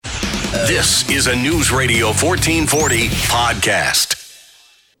This is a News Radio 1440 podcast.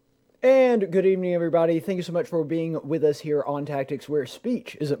 And good evening, everybody. Thank you so much for being with us here on Tactics, where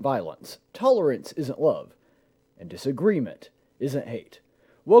speech isn't violence, tolerance isn't love, and disagreement isn't hate.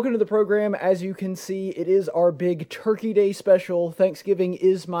 Welcome to the program. As you can see, it is our big Turkey Day special. Thanksgiving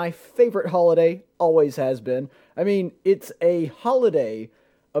is my favorite holiday, always has been. I mean, it's a holiday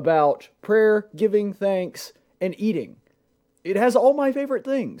about prayer, giving thanks, and eating. It has all my favorite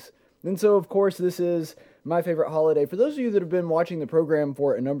things. And so, of course, this is my favorite holiday. For those of you that have been watching the program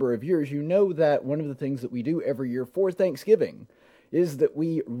for a number of years, you know that one of the things that we do every year for Thanksgiving is that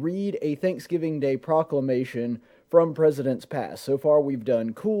we read a Thanksgiving Day proclamation from presidents past. So far, we've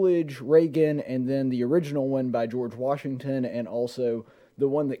done Coolidge, Reagan, and then the original one by George Washington, and also the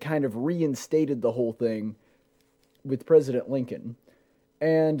one that kind of reinstated the whole thing with President Lincoln.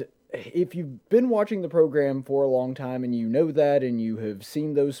 And if you've been watching the program for a long time and you know that and you have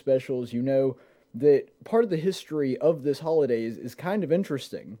seen those specials, you know that part of the history of this holiday is kind of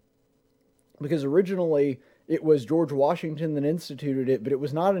interesting. Because originally it was George Washington that instituted it, but it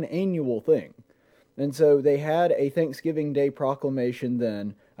was not an annual thing. And so they had a Thanksgiving Day proclamation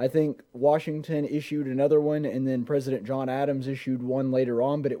then. I think Washington issued another one, and then President John Adams issued one later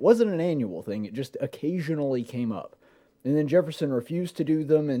on, but it wasn't an annual thing. It just occasionally came up. And then Jefferson refused to do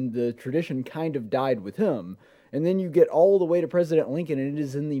them, and the tradition kind of died with him. And then you get all the way to President Lincoln, and it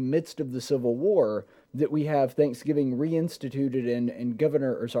is in the midst of the Civil War that we have Thanksgiving reinstituted, and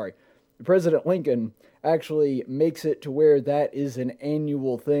President Lincoln actually makes it to where that is an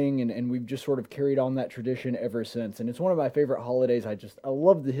annual thing, and we've just sort of carried on that tradition ever since. And it's one of my favorite holidays. I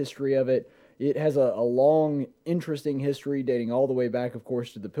love the history of it. It has a long, interesting history dating all the way back, of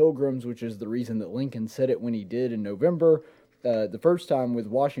course, to the Pilgrims, which is the reason that Lincoln said it when he did in November. The first time with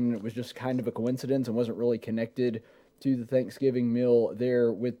Washington, it was just kind of a coincidence and wasn't really connected to the Thanksgiving meal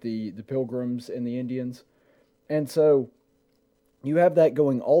there with the Pilgrims and the Indians. And so you have that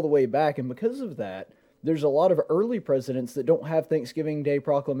going all the way back, and because of that, there's a lot of early presidents that don't have Thanksgiving Day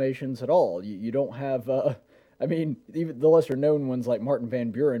proclamations at all. You don't have, even the lesser-known ones like Martin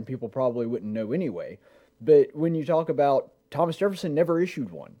Van Buren, people probably wouldn't know anyway. But when you talk about Thomas Jefferson, never issued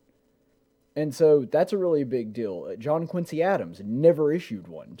one. And so that's a really big deal. John Quincy Adams never issued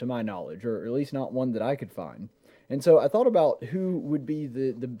one, to my knowledge, or at least not one that I could find. And so I thought about who would be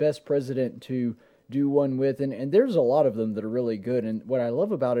the best president to do one with, and there's a lot of them that are really good. And what I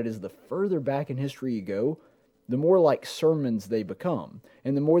love about it is the further back in history you go, the more like sermons they become,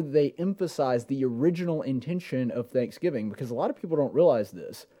 and the more that they emphasize the original intention of Thanksgiving, because a lot of people don't realize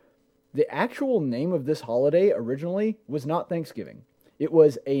this. The actual name of this holiday originally was not Thanksgiving. It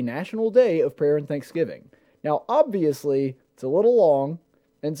was a national day of prayer and thanksgiving. Now, obviously, it's a little long,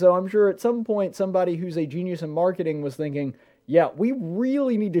 and so I'm sure at some point somebody who's a genius in marketing was thinking, yeah, we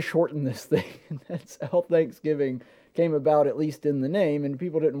really need to shorten this thing. And that's how Thanksgiving came about, at least in the name, and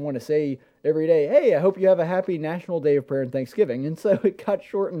people didn't want to say every day, hey, I hope you have a happy National Day of Prayer and Thanksgiving. And so it got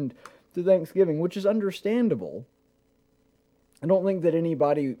shortened to Thanksgiving, which is understandable. I don't think that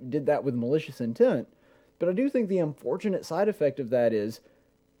anybody did that with malicious intent, but I do think the unfortunate side effect of that is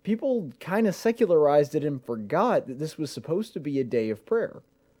people kind of secularized it and forgot that this was supposed to be a day of prayer.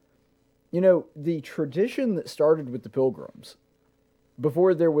 You know, the tradition that started with the Pilgrims,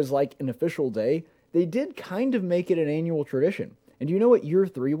 before there was like an official day, they did kind of make it an annual tradition. And do you know what year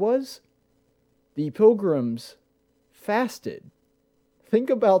 3 was? The Pilgrims fasted. Think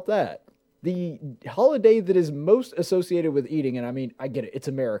about that. The holiday that is most associated with eating, and I mean, I get it, it's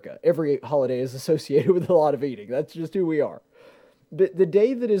America. Every holiday is associated with a lot of eating. That's just who we are. But the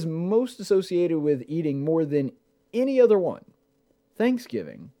day that is most associated with eating more than any other one,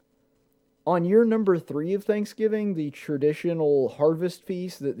 Thanksgiving. On year number 3 of Thanksgiving, the traditional harvest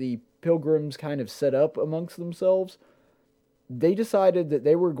feast that the Pilgrims kind of set up amongst themselves, they decided that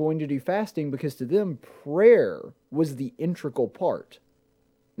they were going to do fasting because to them, prayer was the integral part,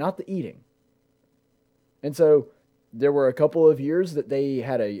 not the eating. And so there were a couple of years that they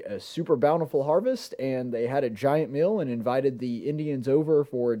had a super bountiful harvest, and they had a giant meal and invited the Indians over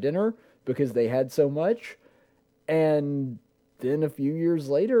for dinner because they had so much. And then a few years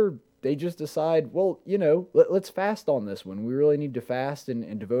later, they just decide, well, you know, let's fast on this one. We really need to fast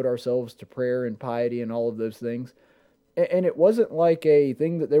and devote ourselves to prayer and piety and all of those things. And it wasn't like a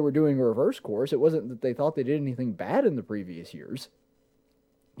thing that they were doing a reverse course. It wasn't that they thought they did anything bad in the previous years.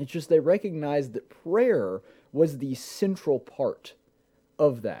 It's just they recognized that prayer was the central part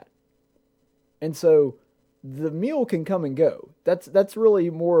of that. And so the meal can come and go. That's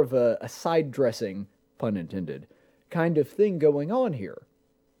really more of a side dressing, pun intended, kind of thing going on here.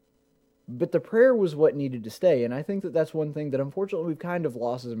 But the prayer was what needed to stay, and I think that that's one thing that unfortunately we've kind of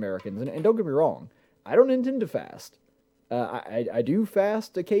lost as Americans. And don't get me wrong, I don't intend to fast. I do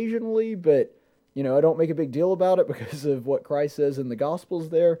fast occasionally, but, I don't make a big deal about it because of what Christ says in the Gospels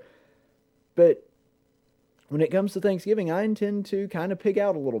there. But when it comes to Thanksgiving, I intend to kind of pig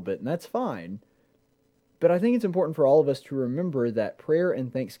out a little bit, and that's fine. But I think it's important for all of us to remember that prayer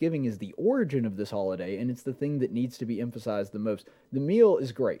and Thanksgiving is the origin of this holiday, and it's the thing that needs to be emphasized the most. The meal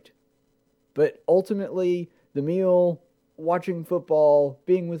is great, but ultimately, the meal, watching football,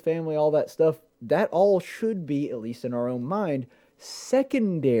 being with family, all that stuff, that all should be, at least in our own mind,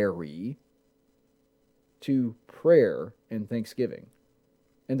 secondary to prayer and Thanksgiving.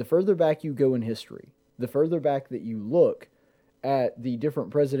 And the further back you go in history, the further back that you look at the different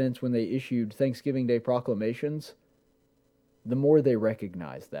presidents when they issued Thanksgiving Day proclamations, the more they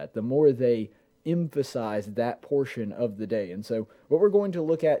recognize that, the more they emphasize that portion of the day. And so what we're going to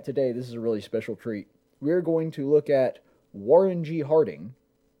look at today, this is a really special treat. We're going to look at Warren G. Harding,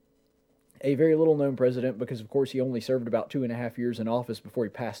 a very little known president because, of course, he only served about 2.5 years in office before he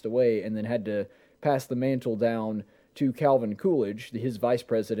passed away and then had to pass the mantle down to Calvin Coolidge, his vice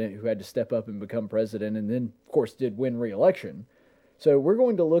president, who had to step up and become president and then, of course, did win re-election. So we're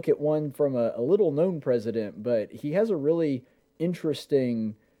going to look at one from a little-known president, but he has a really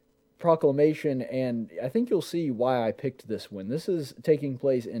interesting proclamation, and I think you'll see why I picked this one. This is taking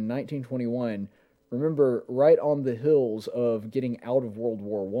place in 1921, remember, right on the heels of getting out of World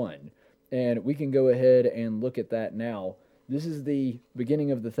War I. And we can go ahead and look at that now. This is the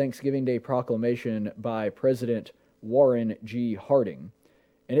beginning of the Thanksgiving Day proclamation by President Warren G. Harding.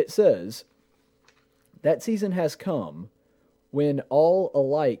 And it says, "That season has come when all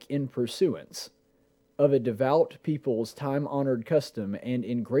alike in pursuance of a devout people's time-honored custom and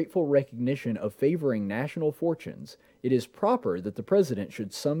in grateful recognition of favoring national fortunes, it is proper that the President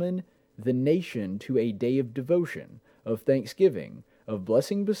should summon the nation to a day of devotion, of thanksgiving, of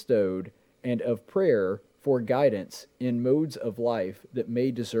blessing bestowed, and of prayer for guidance in modes of life that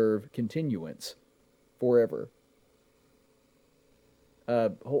may deserve continuance forever."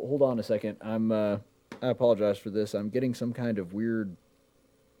 Hold on a second. I apologize for this. I'm getting some kind of weird...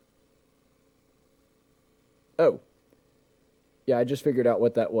 Oh. Yeah, I just figured out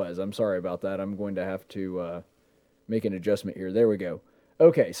what that was. I'm sorry about that. I'm going to have to make an adjustment here. There we go.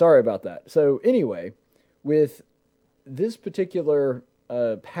 Okay, sorry about that. So anyway, with this particular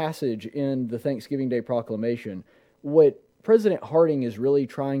passage in the Thanksgiving Day Proclamation, what President Harding is really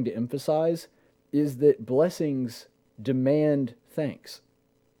trying to emphasize is that blessings demand thanks.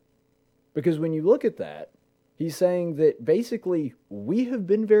 Because when you look at that, he's saying that basically we have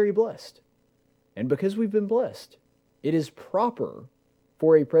been very blessed. And because we've been blessed, it is proper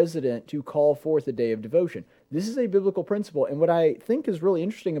for a president to call forth a day of devotion. This is a biblical principle, and what I think is really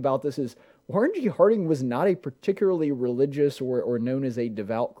interesting about this is Warren G. Harding was not a particularly religious or known as a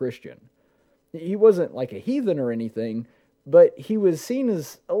devout Christian. He wasn't like a heathen or anything, but he was seen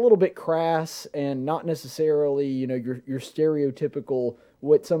as a little bit crass and not necessarily, your stereotypical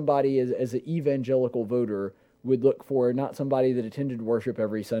what somebody as an evangelical voter would look for, not somebody that attended worship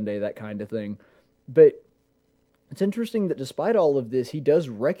every Sunday, that kind of thing. But it's interesting that despite all of this, he does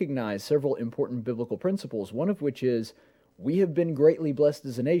recognize several important biblical principles, one of which is we have been greatly blessed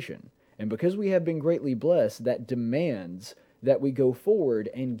as a nation. And because we have been greatly blessed, that demands that we go forward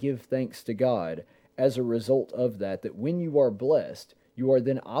and give thanks to God as a result of that, that when you are blessed, you are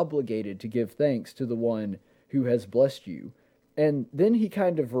then obligated to give thanks to the one who has blessed you. And then he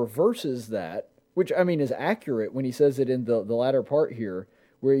kind of reverses that, which, is accurate when he says it in the latter part here,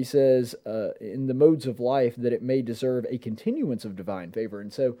 where he says, in the modes of life, that it may deserve a continuance of divine favor.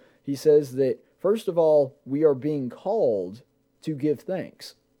 And so he says that, first of all, we are being called to give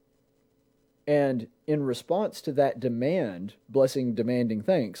thanks. And in response to that demand, blessing demanding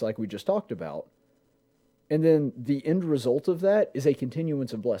thanks, like we just talked about, and then the end result of that is a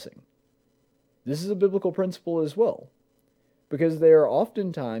continuance of blessing. This is a biblical principle as well, because there are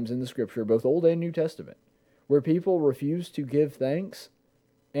often times in the Scripture, both Old and New Testament, where people refuse to give thanks,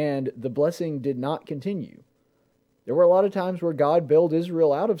 and the blessing did not continue. There were a lot of times where God bailed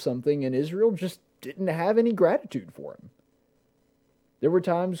Israel out of something, and Israel just didn't have any gratitude for him. There were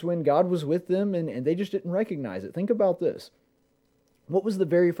times when God was with them, and they just didn't recognize it. Think about this. What was the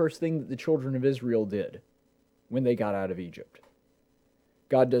very first thing that the children of Israel did when they got out of Egypt?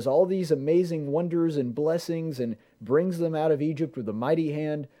 God does all these amazing wonders and blessings and brings them out of Egypt with a mighty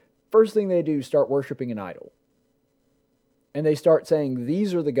hand. First thing they do is start worshiping an idol. And they start saying,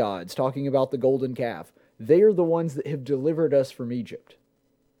 these are the gods, talking about the golden calf. They are the ones that have delivered us from Egypt.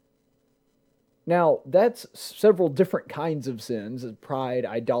 Now, that's several different kinds of sins, pride,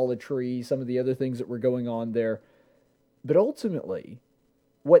 idolatry, some of the other things that were going on there. But ultimately,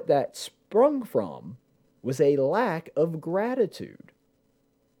 what that sprung from was a lack of gratitude.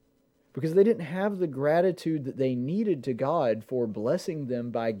 Because they didn't have the gratitude that they needed to God for blessing them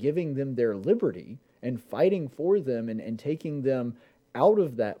by giving them their liberty and fighting for them and taking them out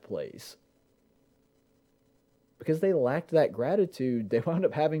of that place. Because they lacked that gratitude, they wound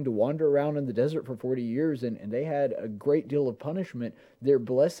up having to wander around in the desert for 40 years, and they had a great deal of punishment. Their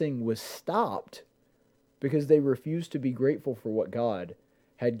blessing was stopped because they refused to be grateful for what God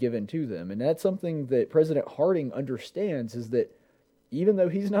had given to them. And that's something that President Harding understands, is that even though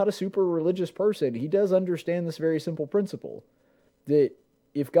he's not a super religious person, he does understand this very simple principle, that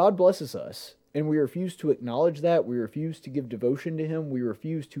if God blesses us and we refuse to acknowledge that, we refuse to give devotion to him, we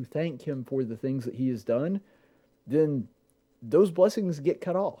refuse to thank him for the things that he has done, then those blessings get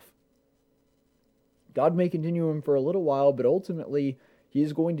cut off. God may continue them for a little while, but ultimately he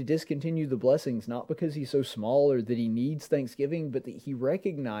is going to discontinue the blessings, not because he's so small or that he needs Thanksgiving, but that he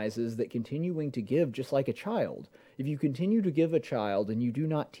recognizes that continuing to give, just like a child, if you continue to give a child and you do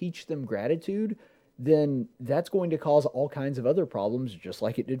not teach them gratitude, then that's going to cause all kinds of other problems, just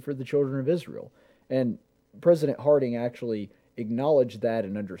like it did for the children of Israel. And President Harding actually acknowledged that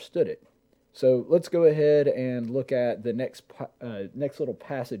and understood it. So let's go ahead and look at the next little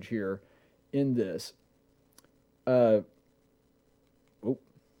passage here in this.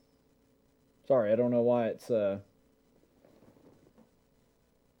 Sorry, I don't know why it's... There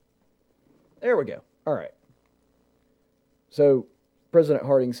we go. All right. So President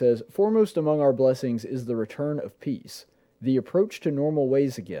Harding says, "Foremost among our blessings is the return of peace, the approach to normal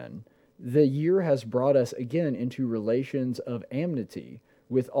ways again. The year has brought us again into relations of amity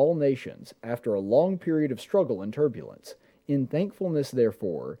with all nations, after a long period of struggle and turbulence. In thankfulness,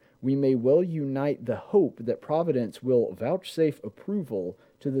 therefore, we may well unite the hope that Providence will vouchsafe approval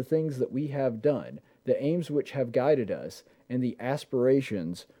to the things that we have done, the aims which have guided us, and the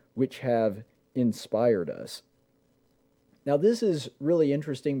aspirations which have inspired us." Now, this is really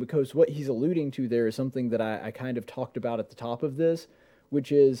interesting because what he's alluding to there is something that I kind of talked about at the top of this,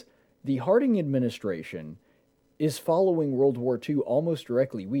 which is the Harding administration is following World War II almost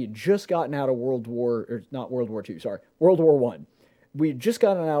directly. We had just gotten out of World War I. We had just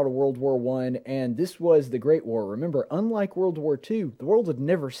gotten out of World War I, and this was the Great War. Remember, unlike World War II, the world had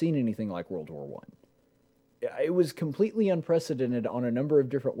never seen anything like World War I. It was completely unprecedented on a number of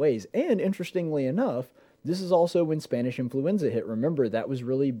different ways, and interestingly enough, this is also when Spanish influenza hit. Remember, that was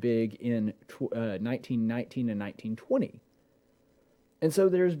really big in 1919 and 1920. And so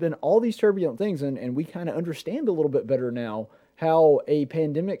there's been all these turbulent things, and we kind of understand a little bit better now how a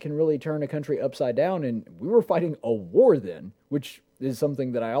pandemic can really turn a country upside down, and we were fighting a war then, which is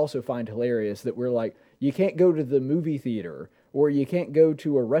something that I also find hilarious, that we're like, you can't go to the movie theater, or you can't go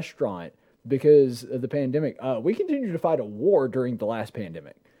to a restaurant because of the pandemic. We continued to fight a war during the last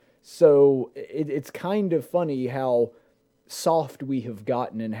pandemic. So it's kind of funny how soft we have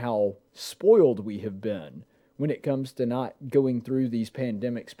gotten and how spoiled we have been when it comes to not going through these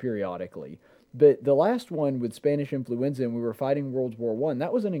pandemics periodically. But the last one with Spanish influenza, and we were fighting World War I,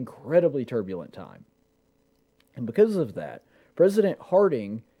 that was an incredibly turbulent time. And because of that, President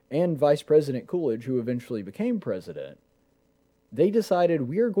Harding and Vice President Coolidge, who eventually became president, they decided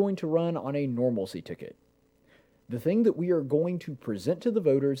we are going to run on a normalcy ticket. The thing that we are going to present to the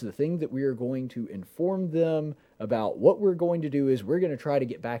voters, the thing that we are going to inform them about what we're going to do is we're going to try to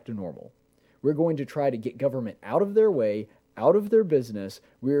get back to normal. We're going to try to get government out of their way, out of their business.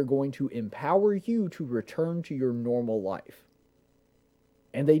 We're going to empower you to return to your normal life.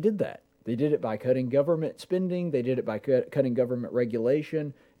 And they did that. They did it by cutting government spending. They did it by cutting government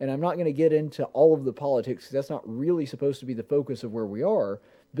regulation. And I'm not going to get into all of the politics because that's not really supposed to be the focus of where we are.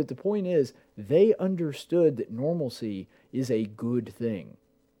 But the point is, they understood that normalcy is a good thing.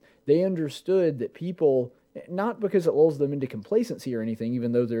 They understood that people, not because it lulls them into complacency or anything,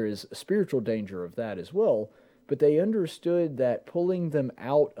 even though there is a spiritual danger of that as well, but they understood that pulling them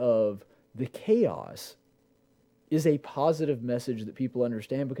out of the chaos is a positive message that people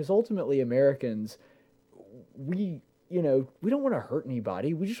understand, because ultimately Americans, we don't want to hurt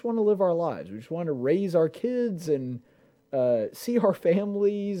anybody. We just want to live our lives. We just want to raise our kids and see our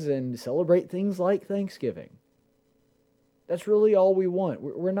families and celebrate things like Thanksgiving. That's really all we want.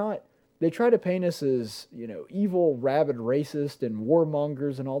 We're not... They try to paint us as, evil, rabid racist and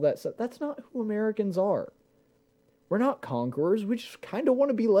warmongers and all that stuff. That's not who Americans are. We're not conquerors. We just kind of want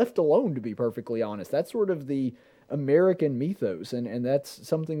to be left alone, to be perfectly honest. That's sort of the American mythos, and that's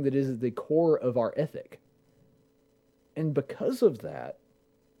something that is the core of our ethic. And because of that,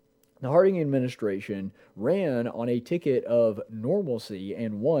 The Harding administration ran on a ticket of normalcy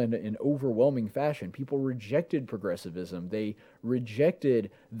and won in overwhelming fashion. People rejected progressivism. They rejected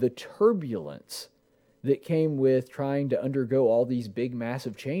the turbulence that came with trying to undergo all these big,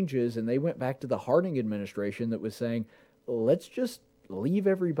 massive changes, and they went back to the Harding administration that was saying, let's just leave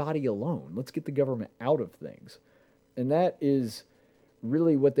everybody alone. Let's get the government out of things. And that is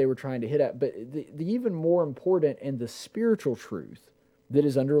really what they were trying to hit at. But the even more important and the spiritual truth that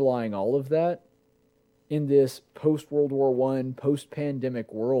is underlying all of that in this post-World War I,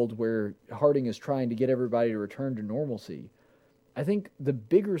 post-pandemic world where Harding is trying to get everybody to return to normalcy, I think the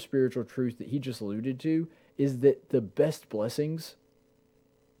bigger spiritual truth that he just alluded to is that the best blessings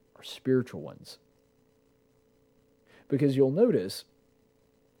are spiritual ones. Because you'll notice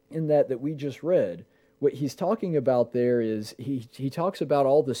in that we just read, what he's talking about there is he talks about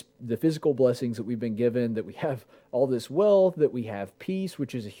all the physical blessings that we've been given, that we have all this wealth, that we have peace,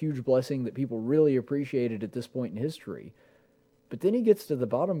 which is a huge blessing that people really appreciated at this point in history. But then he gets to the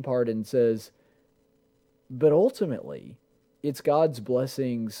bottom part and says, but ultimately, it's God's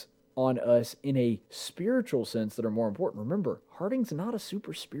blessings on us in a spiritual sense that are more important. Remember, Harding's not a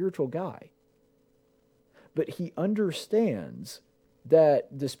super spiritual guy, but he understands that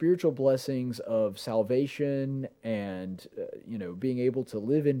the spiritual blessings of salvation and, being able to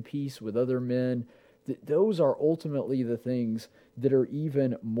live in peace with other men, those are ultimately the things that are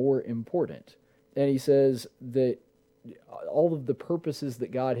even more important. And he says that all of the purposes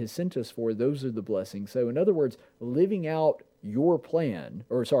that God has sent us for, those are the blessings. So in other words, living out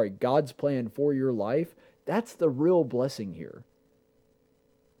God's plan for your life, that's the real blessing here.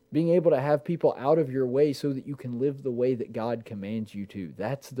 Being able to have people out of your way so that you can live the way that God commands you to.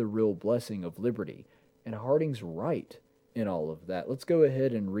 That's the real blessing of liberty. And Harding's right in all of that. Let's go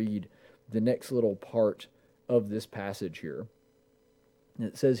ahead and read the next little part of this passage here.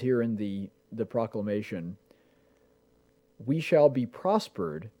 It says here in the proclamation, "We shall be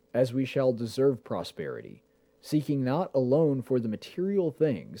prospered as we shall deserve prosperity, seeking not alone for the material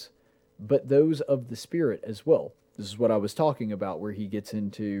things, but those of the Spirit as well." This is what I was talking about, where he gets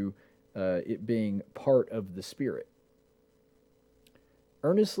into it being part of the Spirit.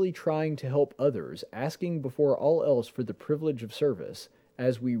 "Earnestly trying to help others, asking before all else for the privilege of service,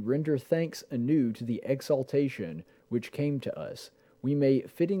 as we render thanks anew to the exaltation which came to us, we may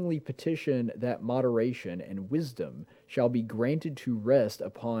fittingly petition that moderation and wisdom shall be granted to rest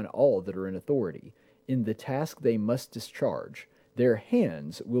upon all that are in authority, in the task they must discharge. Their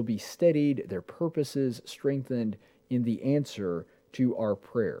hands will be steadied, their purposes strengthened in the answer to our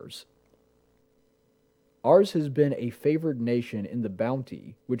prayers. Ours has been a favored nation in the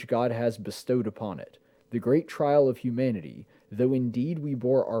bounty which God has bestowed upon it. The great trial of humanity, though indeed we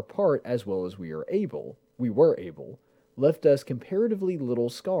bore our part as well as we were able, left us comparatively little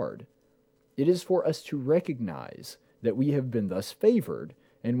scarred. It is for us to recognize that we have been thus favored,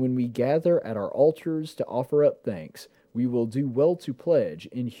 and when we gather at our altars to offer up thanks, we will do well to pledge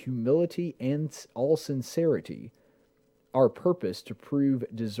in humility and all sincerity our purpose to prove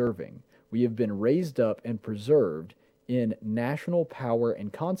deserving. We have been raised up and preserved in national power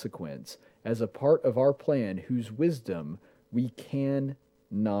and consequence as a part of our plan whose wisdom we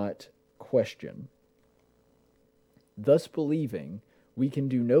cannot question. Thus believing, we can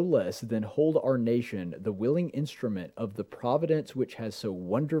do no less than hold our nation the willing instrument of the providence which has so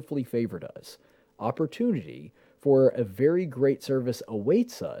wonderfully favored us. Opportunity for a very great service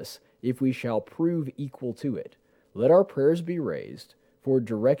awaits us if we shall prove equal to it. Let our prayers be raised for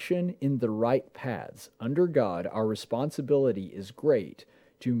direction in the right paths. Under God, our responsibility is great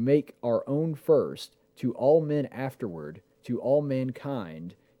to make our own first, to all men afterward, to all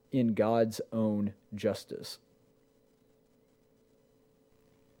mankind in God's own justice."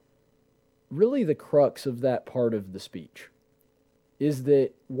 Really, the crux of that part of the speech is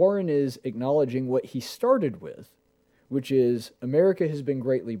that Warren is acknowledging what he started with, which is America has been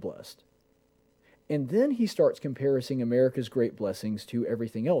greatly blessed. And then he starts comparing America's great blessings to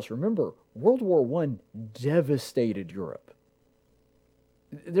everything else. Remember, World War I devastated Europe.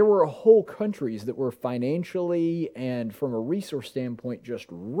 There were whole countries that were financially and from a resource standpoint just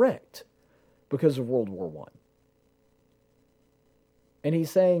wrecked because of World War I. And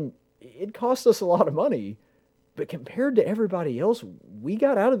he's saying, it cost us a lot of money, but compared to everybody else, we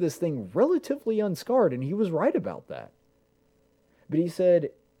got out of this thing relatively unscarred, and he was right about that. But he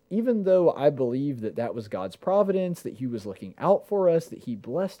said, even though I believe that that was God's providence, that he was looking out for us, that he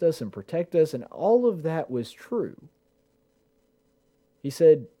blessed us and protected us, and all of that was true, he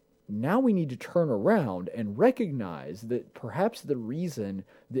said, now we need to turn around and recognize that perhaps the reason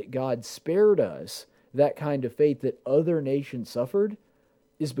that God spared us that kind of fate that other nations suffered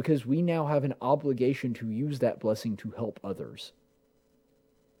is because we now have an obligation to use that blessing to help others,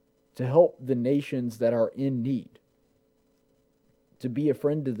 to help the nations that are in need, to be a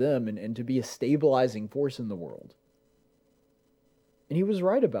friend to them and to be a stabilizing force in the world. And he was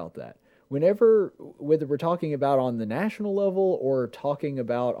right about that. Whether we're talking about on the national level or talking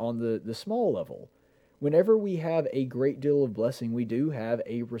about on the small level, whenever we have a great deal of blessing, we do have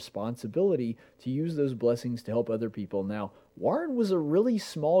a responsibility to use those blessings to help other people. Now, Warren was a really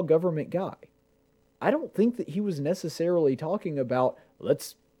small government guy. I don't think that he was necessarily talking about,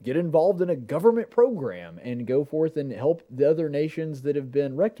 let's get involved in a government program and go forth and help the other nations that have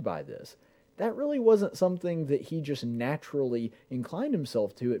been wrecked by this. That really wasn't something that he just naturally inclined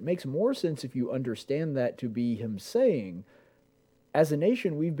himself to. It makes more sense if you understand that to be him saying, as a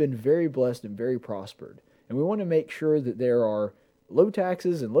nation, we've been very blessed and very prospered, and we want to make sure that there are low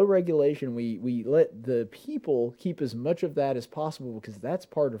taxes and low regulation. We let the people keep as much of that as possible because that's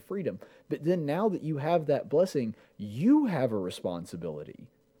part of freedom. But then now that you have that blessing, you have a responsibility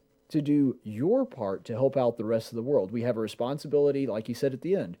to do your part to help out the rest of the world. We have a responsibility, like he said at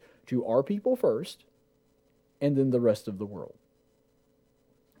the end, to our people first, and then the rest of the world.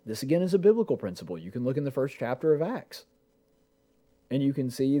 This again is a biblical principle. You can look in the first chapter of Acts, and you can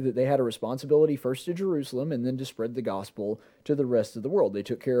see that they had a responsibility first to Jerusalem and then to spread the gospel to the rest of the world. They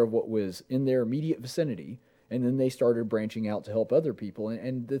took care of what was in their immediate vicinity, and then they started branching out to help other people.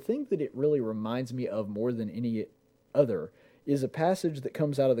 And the thing that it really reminds me of more than any other is a passage that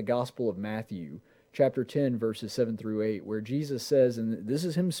comes out of the Gospel of Matthew, chapter 10, verses 7 through 8, where Jesus says, and this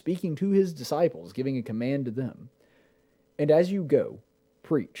is him speaking to his disciples, giving a command to them, "And as you go,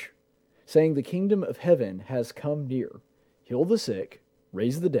 preach, saying the kingdom of heaven has come near. Heal the sick,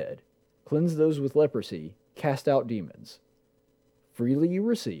 raise the dead, cleanse those with leprosy, cast out demons. Freely you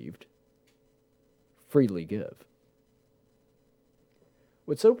received, freely give."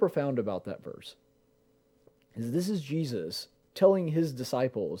 What's so profound about that verse is this is Jesus telling his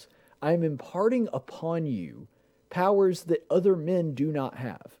disciples, I am imparting upon you powers that other men do not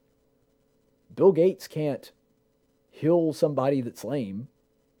have. Bill Gates can't heal somebody that's lame.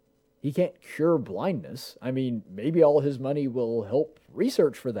 He can't cure blindness. I mean, maybe all his money will help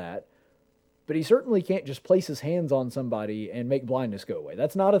research for that, but he certainly can't just place his hands on somebody and make blindness go away.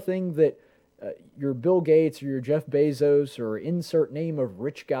 That's not a thing that your Bill Gates or your Jeff Bezos or insert name of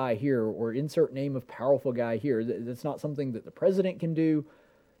rich guy here or insert name of powerful guy here. That's not something that the president can do.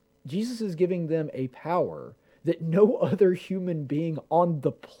 Jesus is giving them a power that no other human being on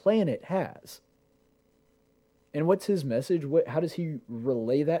the planet has. And what's his message? How does he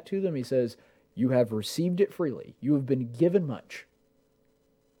relay that to them? He says, you have received it freely. You have been given much.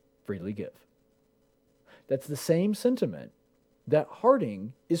 Freely give. That's the same sentiment that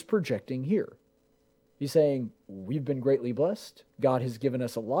Harding is projecting here. He's saying, we've been greatly blessed. God has given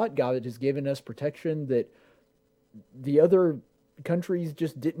us a lot. God has given us protection that the other countries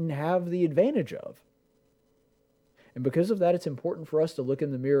just didn't have the advantage of. And because of that, it's important for us to look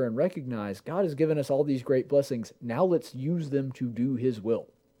in the mirror and recognize God has given us all these great blessings. Now let's use them to do his will.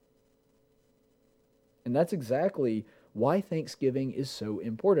 And that's exactly why Thanksgiving is so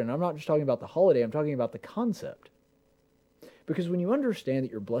important. I'm not just talking about the holiday, I'm talking about the concept. Because when you understand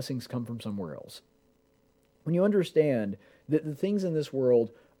that your blessings come from somewhere else, when you understand that the things in this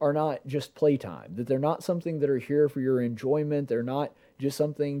world are not just playtime, that they're not something that are here for your enjoyment, they're not just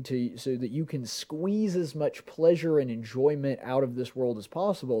something so that you can squeeze as much pleasure and enjoyment out of this world as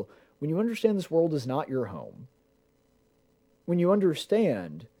possible, when you understand this world is not your home, when you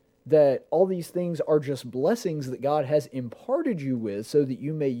understand that all these things are just blessings that God has imparted you with so that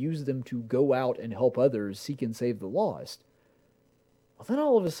you may use them to go out and help others seek and save the lost, well, then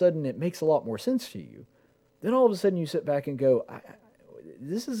all of a sudden it makes a lot more sense to you. Then all of a sudden you sit back and go,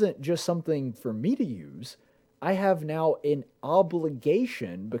 this isn't just something for me to use. I have now an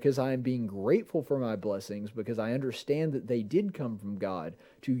obligation, because I am being grateful for my blessings, because I understand that they did come from God,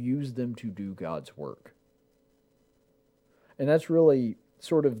 to use them to do God's work. And that's really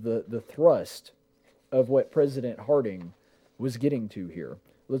sort of the thrust of what President Harding was getting to here.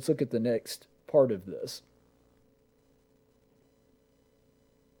 Let's look at the next part of this.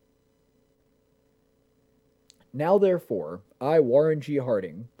 Now therefore, I, Warren G.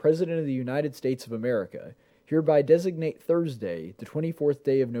 Harding, President of the United States of America, hereby designate Thursday, the 24th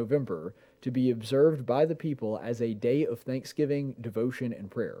day of November, to be observed by the people as a day of thanksgiving, devotion, and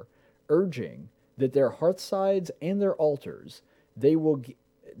prayer, urging that their hearthsides and their altars they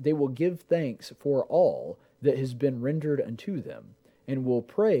will give thanks for all that has been rendered unto them, and will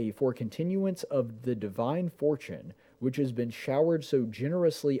pray for continuance of the divine fortune which has been showered so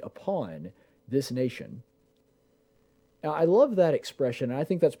generously upon this nation. Now, I love that expression, and I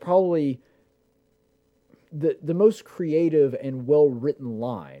think that's probably the most creative and well-written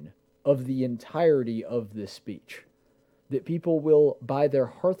line of the entirety of this speech. That people will, by their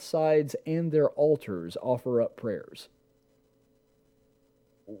hearthsides and their altars, offer up prayers.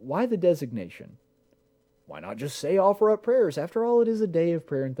 Why the designation? Why not just say offer up prayers? After all, it is a day of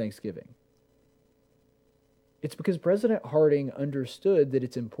prayer and thanksgiving. It's because President Harding understood that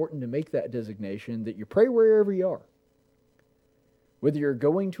it's important to make that designation, that you pray wherever you are. Whether you're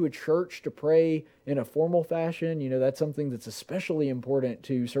going to a church to pray in a formal fashion, that's something that's especially important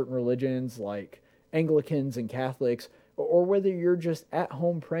to certain religions like Anglicans and Catholics, or whether you're just at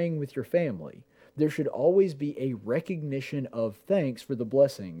home praying with your family. There should always be a recognition of thanks for the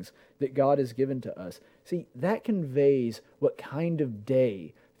blessings that God has given to us. See, that conveys what kind of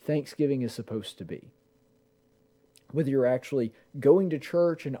day Thanksgiving is supposed to be. Whether you're actually going to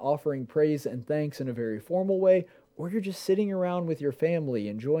church and offering praise and thanks in a very formal way, or you're just sitting around with your family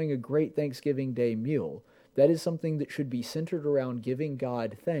enjoying a great Thanksgiving Day meal, that is something that should be centered around giving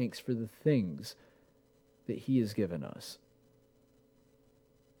God thanks for the things that He has given us.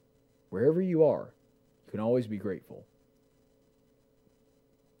 Wherever you are, you can always be grateful.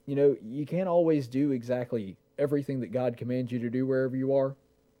 You can't always do exactly everything that God commands you to do wherever you are.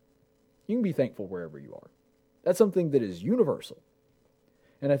 You can be thankful wherever you are. That's something that is universal.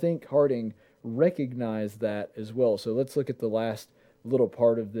 And I think Harding recognized that as well. So let's look at the last little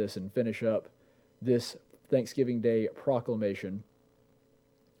part of this and finish up this Thanksgiving Day proclamation.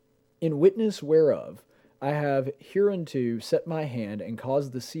 In witness whereof, I have hereunto set my hand and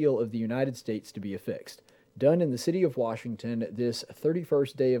caused the seal of the United States to be affixed, done in the city of Washington this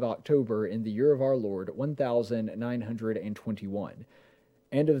 31st day of October in the year of our Lord 1921,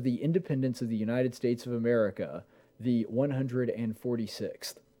 and of the independence of the United States of America the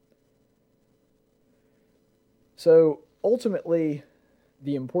 146th. So ultimately,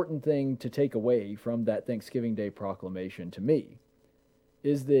 the important thing to take away from that Thanksgiving Day proclamation to me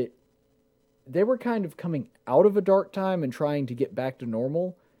is that they were kind of coming out of a dark time and trying to get back to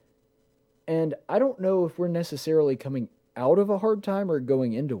normal. And I don't know if we're necessarily coming out of a hard time or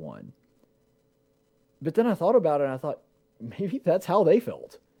going into one. But then I thought about it and I thought, maybe that's how they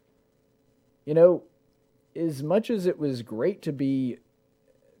felt. As much as it was great to be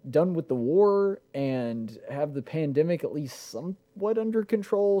done with the war and have the pandemic at least somewhat under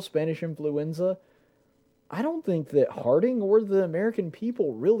control, Spanish influenza, I don't think that Harding or the American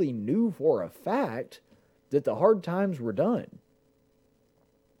people really knew for a fact that the hard times were done.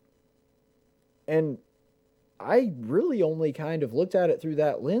 And I really only kind of looked at it through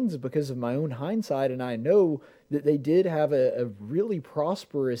that lens because of my own hindsight, and I know that they did have a really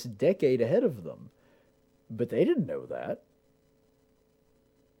prosperous decade ahead of them. But they didn't know that.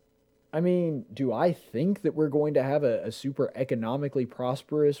 I mean, do I think that we're going to have a super economically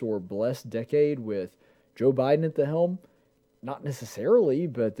prosperous or blessed decade with Joe Biden at the helm? Not necessarily,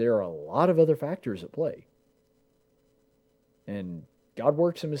 but there are a lot of other factors at play. And God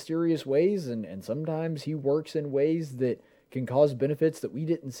works in mysterious ways, and sometimes He works in ways that can cause benefits that we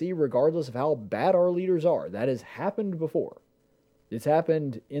didn't see regardless of how bad our leaders are. That has happened before. It's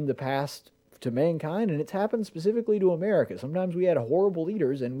happened in the past to mankind, and it's happened specifically to America. Sometimes we had horrible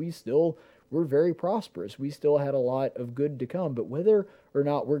leaders, and we still were very prosperous. We still had a lot of good to come. But whether or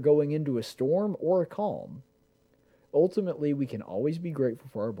not we're going into a storm or a calm, ultimately we can always be grateful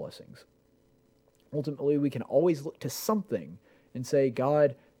for our blessings. Ultimately, we can always look to something and say,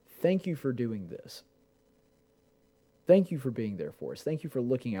 God, thank you for doing this. Thank you for being there for us. Thank you for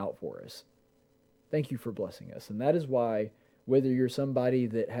looking out for us. Thank you for blessing us. And that is why, whether you're somebody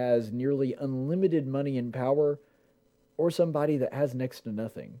that has nearly unlimited money and power or somebody that has next to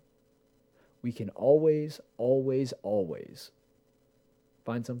nothing, we can always, always, always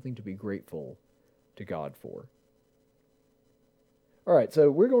find something to be grateful to God for. All right, so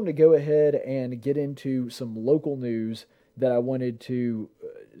we're going to go ahead and get into some local news that I wanted to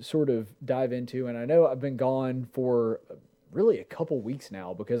sort of dive into. And I know I've been gone for really a couple weeks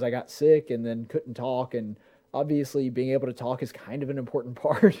now because I got sick and then couldn't talk. And obviously being able to talk is kind of an important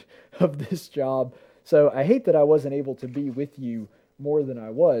part of this job. So I hate that I wasn't able to be with you more than I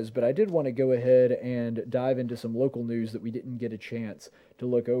was, but I did want to go ahead and dive into some local news that we didn't get a chance to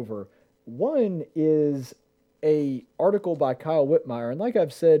look over. One is a article by Kyle Whitmire, and like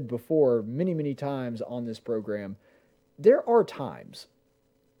I've said before many, many times on this program, there are times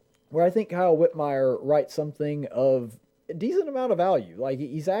where I think Kyle Whitmire writes something of a decent amount of value. Like,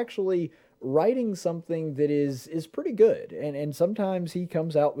 he's actually writing something that is pretty good, and sometimes he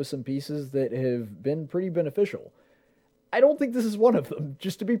comes out with some pieces that have been pretty beneficial. I don't think this is one of them,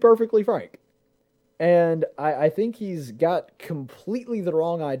 just to be perfectly frank. And I think he's got completely the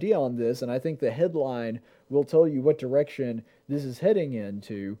wrong idea on this, and I think the headline will tell you what direction this is heading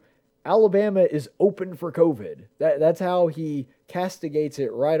into. Alabama is open for COVID. That's how he castigates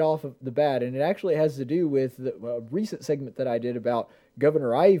it right off of the bat, and it actually has to do with the recent segment that I did about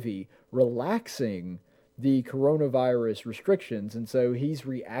Governor Ivey relaxing the coronavirus restrictions, and so he's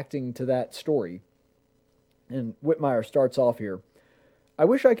reacting to that story. And Whitmire starts off here. I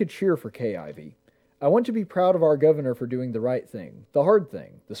wish I could cheer for Kay Ivey. I want to be proud of our governor for doing the right thing, the hard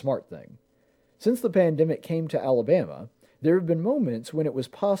thing, the smart thing. Since the pandemic came to Alabama, there have been moments when it was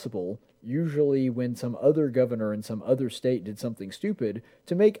possible, usually when some other governor in some other state did something stupid,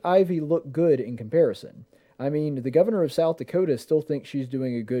 to make Ivey look good in comparison. I mean, the governor of South Dakota still thinks she's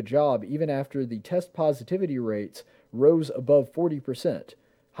doing a good job even after the test positivity rates rose above 40%.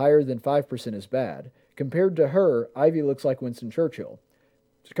 Higher than 5% is bad. Compared to her, Ivey looks like Winston Churchill.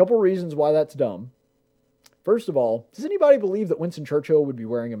 There's a couple reasons why that's dumb. First of all, does anybody believe that Winston Churchill would be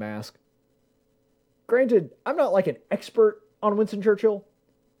wearing a mask? Granted, I'm not like an expert on Winston Churchill,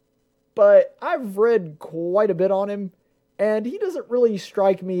 but I've read quite a bit on him, and he doesn't really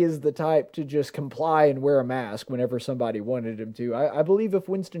strike me as the type to just comply and wear a mask whenever somebody wanted him to. I believe if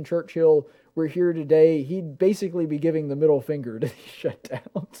Winston Churchill were here today, he'd basically be giving the middle finger to these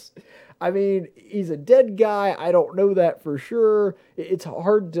shutdowns. I mean, he's a dead guy. I don't know that for sure. It's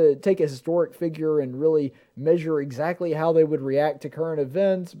hard to take a historic figure and really measure exactly how they would react to current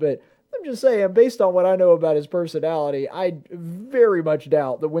events, but I'm just saying, based on what I know about his personality, I very much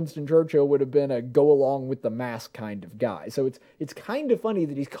doubt that Winston Churchill would have been a go-along-with-the-mask kind of guy. So it's kind of funny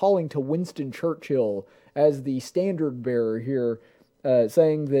that he's calling to Winston Churchill as the standard bearer here,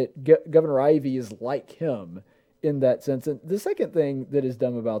 saying that Governor Ivey is like him in that sense. And the second thing that is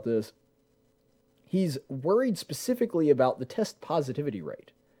dumb about this, he's worried specifically about the test positivity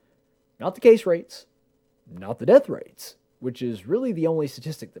rate. Not the case rates, not the death rates, which is really the only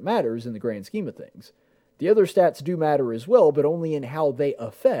statistic that matters in the grand scheme of things. The other stats do matter as well, but only in how they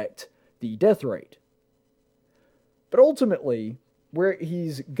affect the death rate. But ultimately, where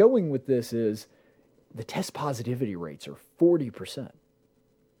he's going with this is the test positivity rates are 40%.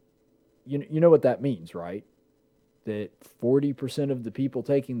 You know what that means, right? That 40% of the people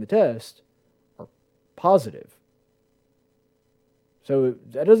taking the test are positive. So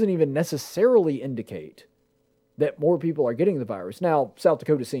that doesn't even necessarily indicate that more people are getting the virus. Now, South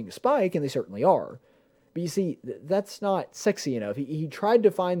Dakota's seeing a spike, and they certainly are. But you see, that's not sexy enough. He tried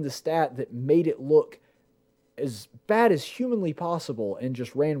to find the stat that made it look as bad as humanly possible and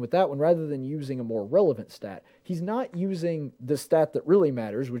just ran with that one rather than using a more relevant stat. He's not using the stat that really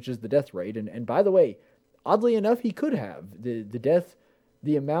matters, which is the death rate. And by the way, oddly enough, he could have.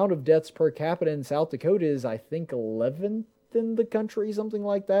 The amount of deaths per capita in South Dakota is, I think, 11th in the country, something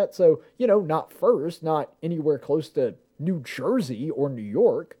like that. So, not first, not anywhere close to New Jersey or New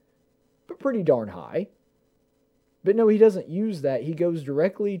York, but pretty darn high. But no, he doesn't use that. He goes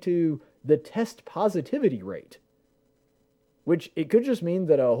directly to the test positivity rate, which it could just mean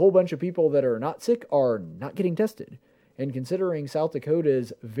that a whole bunch of people that are not sick are not getting tested. And considering South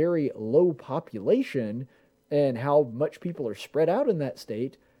Dakota's very low population and how much people are spread out in that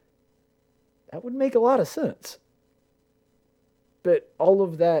state, that would make a lot of sense. But all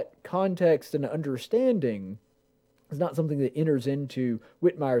of that context and understanding is not something that enters into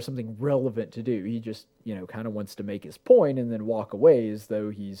Whitmire something relevant to do. He just, kind of wants to make his point and then walk away as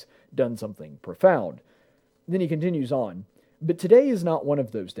though he's done something profound. Then he continues on. But today is not one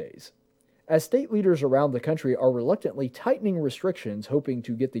of those days. As state leaders around the country are reluctantly tightening restrictions, hoping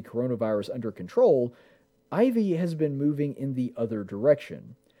to get the coronavirus under control, Ivey has been moving in the other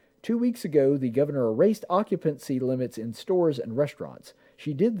direction. 2 weeks ago, the governor erased occupancy limits in stores and restaurants.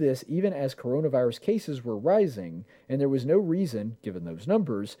 She did this even as coronavirus cases were rising, and there was no reason, given those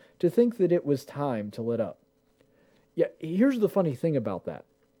numbers, to think that it was time to let up. Yeah, here's the funny thing about that.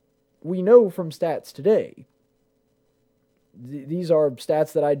 We know from stats today, these are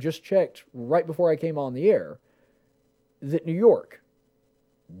stats that I just checked right before I came on the air, that New York,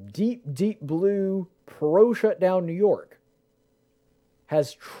 deep blue, pro-shutdown New York,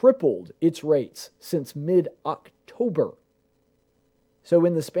 has tripled its rates since mid-October. So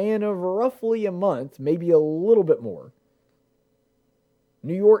in the span of roughly a month, maybe a little bit more,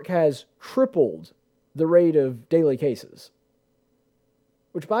 New York has tripled the rate of daily cases.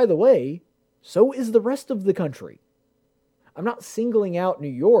 Which, by the way, so is the rest of the country. I'm not singling out New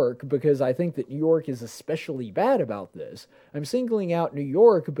York because I think that New York is especially bad about this. I'm singling out New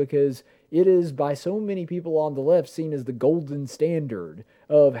York because it is by so many people on the left seen as the golden standard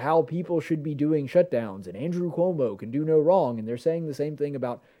of how people should be doing shutdowns, and Andrew Cuomo can do no wrong, and they're saying the same thing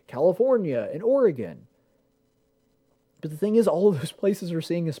about California and Oregon. But the thing is, all of those places are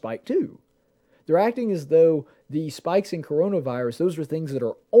seeing a spike too. They're acting as though the spikes in coronavirus, those are things that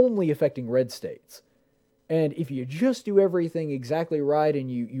are only affecting red states. And if you just do everything exactly right and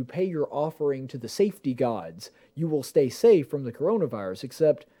you pay your offering to the safety gods, you will stay safe from the coronavirus,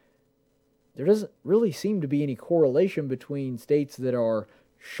 except there doesn't really seem to be any correlation between states that are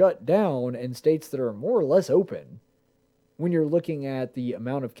shut down and states that are more or less open when you're looking at the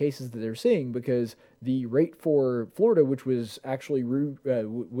amount of cases that they're seeing, because the rate for Florida, which was actually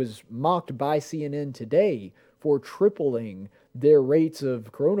was mocked by CNN today for tripling their rates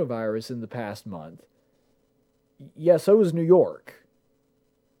of coronavirus in the past month. Yeah, so is New York,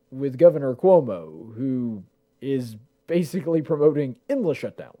 with Governor Cuomo, who is basically promoting endless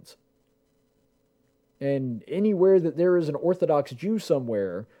shutdowns. And anywhere that there is an Orthodox Jew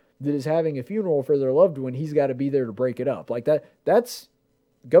somewhere that is having a funeral for their loved one, he's got to be there to break it up. Like that's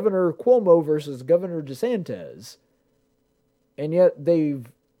Governor Cuomo versus Governor DeSantis. And yet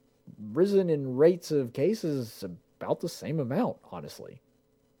they've risen in rates of cases about the same amount, honestly.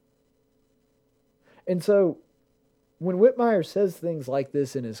 And so when Whitmire says things like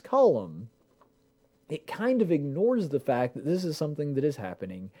this in his column, it kind of ignores the fact that this is something that is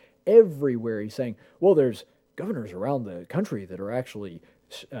happening everywhere. He's saying, well, there's governors around the country that are actually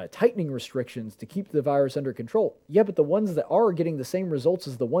tightening restrictions to keep the virus under control. Yeah, but the ones that are getting the same results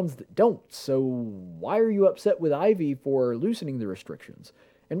as the ones that don't. So why are you upset with Ivey for loosening the restrictions?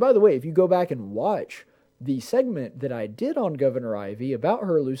 And by the way, if you go back and watch the segment that I did on Governor Ivey about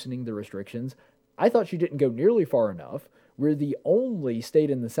her loosening the restrictions, I thought she didn't go nearly far enough. We're the only state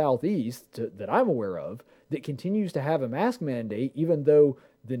in the Southeast that I'm aware of that continues to have a mask mandate, even though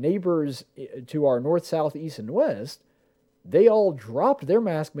the neighbors to our north, south, east, and west, they all dropped their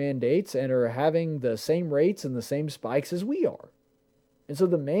mask mandates and are having the same rates and the same spikes as we are. And so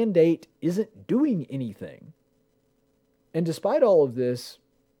the mandate isn't doing anything. And despite all of this,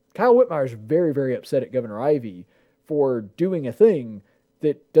 Kyle Whitmire is very, very upset at Governor Ivey for doing a thing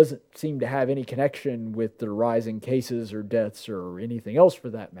that doesn't seem to have any connection with the rising cases or deaths or anything else for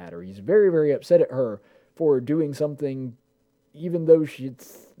that matter. He's very, very upset at her for doing something, even though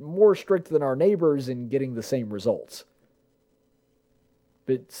she's more strict than our neighbors in getting the same results.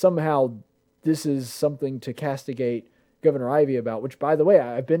 But somehow this is something to castigate Governor Ivey about, which, by the way,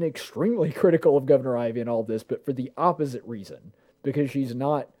 I've been extremely critical of Governor Ivey and all this, but for the opposite reason, because she's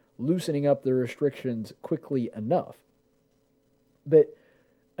not loosening up the restrictions quickly enough. But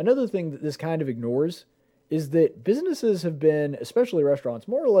another thing that this kind of ignores is that businesses have been, especially restaurants,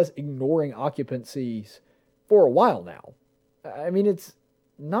 more or less ignoring occupancies for a while now. I mean, it's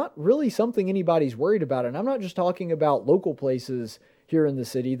not really something anybody's worried about. And I'm not just talking about local places here in the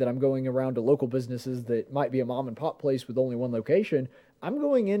city that I'm going around to local businesses that might be a mom and pop place with only one location. I'm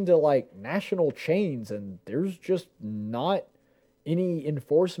going into like national chains, and there's just not any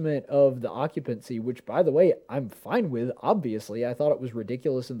enforcement of the occupancy, which, by the way, I'm fine with. Obviously, I thought it was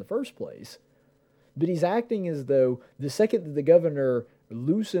ridiculous in the first place. But he's acting as though the second that the governor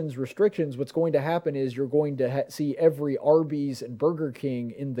loosens restrictions, what's going to happen is you're going to see every Arby's and Burger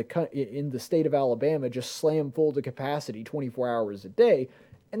King in the state of Alabama just slam full to capacity 24 hours a day,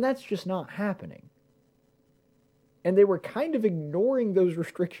 and that's just not happening. And they were kind of ignoring those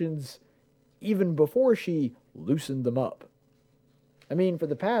restrictions even before she loosened them up. I mean, for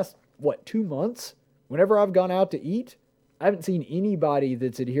the past, 2 months, whenever I've gone out to eat, I haven't seen anybody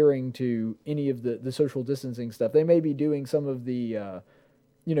that's adhering to any of the social distancing stuff. They may be doing some of the,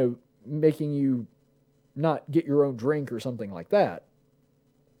 making you not get your own drink or something like that.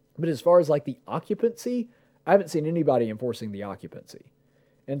 But as far as like the occupancy, I haven't seen anybody enforcing the occupancy.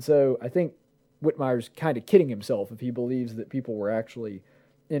 And so I think Whitmire's kind of kidding himself if he believes that people were actually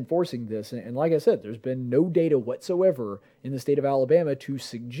enforcing this. And like I said, there's been no data whatsoever in the state of Alabama to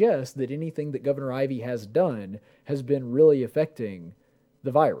suggest that anything that Governor Ivey has done has been really affecting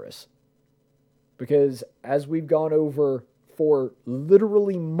the virus. Because as we've gone over for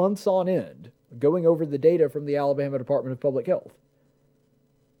literally months on end, going over the data from the Alabama Department of Public Health,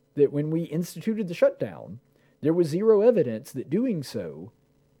 that when we instituted the shutdown, there was zero evidence that doing so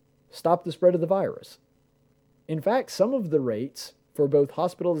stopped the spread of the virus. In fact, some of the rates for both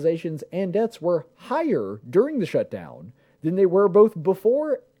hospitalizations and deaths were higher during the shutdown than they were both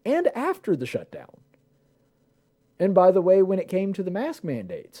before and after the shutdown. And by the way, when it came to the mask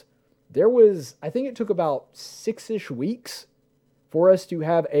mandates, I think it took about 6-ish weeks for us to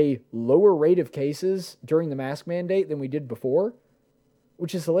have a lower rate of cases during the mask mandate than we did before,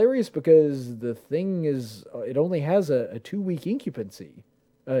 which is hilarious because the thing is, it only has a 2-week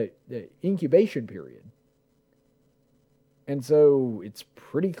incubation period. And so it's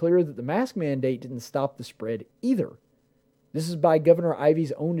pretty clear that the mask mandate didn't stop the spread either. This is by Governor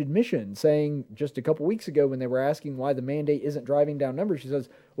Ivey's own admission, saying just a couple weeks ago when they were asking why the mandate isn't driving down numbers, she says,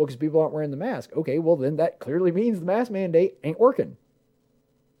 well, because people aren't wearing the mask. Okay, well, then that clearly means the mask mandate ain't working.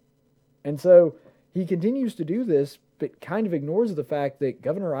 And so he continues to do this, but kind of ignores the fact that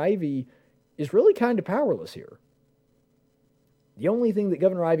Governor Ivey is really kind of powerless here. The only thing that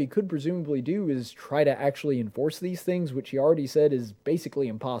Governor Ivey could presumably do is try to actually enforce these things, which he already said is basically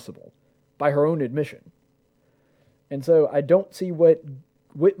impossible, by her own admission. And so I don't see what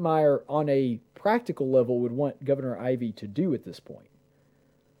Whitmire, on a practical level, would want Governor Ivey to do at this point.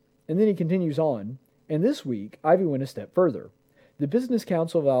 And then he continues on, and this week, Ivey went a step further. The Business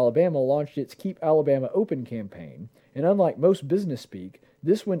Council of Alabama launched its Keep Alabama Open campaign, and unlike most business speak,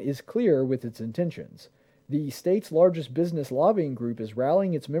 this one is clear with its intentions. The state's largest business lobbying group is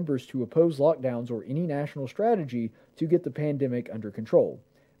rallying its members to oppose lockdowns or any national strategy to get the pandemic under control.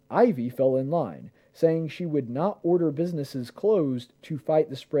 Ivey fell in line, saying she would not order businesses closed to fight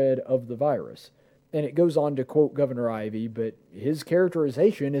the spread of the virus. And it goes on to quote Governor Ivey, but his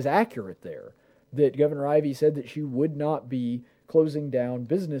characterization is accurate there, that Governor Ivey said that she would not be closing down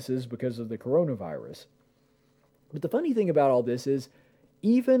businesses because of the coronavirus. But the funny thing about all this is,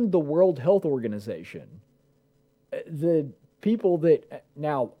 even the World Health Organization, the people that,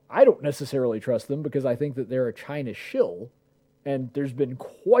 now, I don't necessarily trust them because I think that they're a China shill, and there's been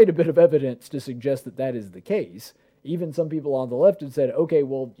quite a bit of evidence to suggest that that is the case. Even some people on the left have said, okay,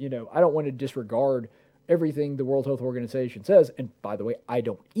 well, I don't want to disregard everything the World Health Organization says, and by the way, I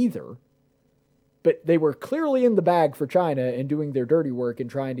don't either. But they were clearly in the bag for China and doing their dirty work and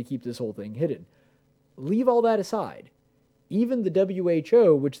trying to keep this whole thing hidden. Leave all that aside. Even the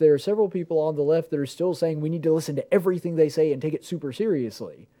WHO, which there are several people on the left that are still saying we need to listen to everything they say and take it super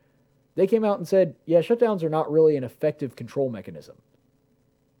seriously, they came out and said, yeah, shutdowns are not really an effective control mechanism.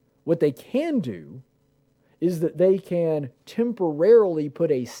 What they can do is that they can temporarily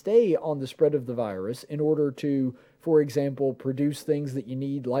put a stay on the spread of the virus in order to, for example, produce things that you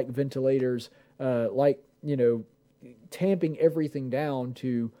need like ventilators, tamping everything down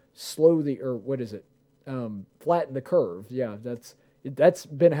to slow flatten the curve. Yeah, that's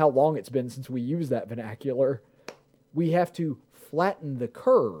been how long it's been since we used that vernacular. We have to flatten the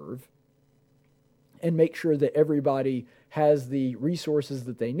curve and make sure that everybody has the resources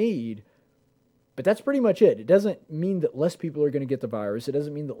that they need. But that's pretty much it. It doesn't mean that less people are going to get the virus. It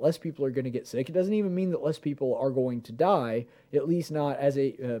doesn't mean that less people are going to get sick. It doesn't even mean that less people are going to die, at least not as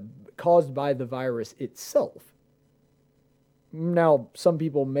caused by the virus itself. Now, some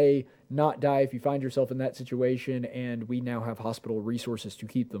people may not die if you find yourself in that situation, and we now have hospital resources to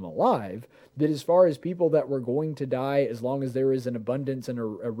keep them alive. But as far as people that were going to die, as long as there is an abundance and a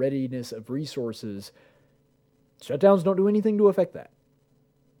readiness of resources, shutdowns don't do anything to affect that.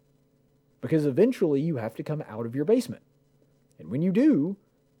 Because eventually you have to come out of your basement. And when you do,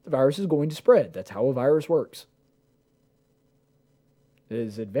 the virus is going to spread. That's how a virus works.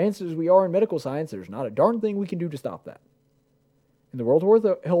 As advanced as we are in medical science, there's not a darn thing we can do to stop that. And the World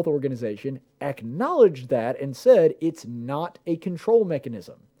Health Organization acknowledged that and said it's not a control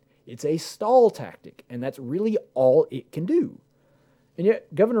mechanism. It's a stall tactic, and that's really all it can do. And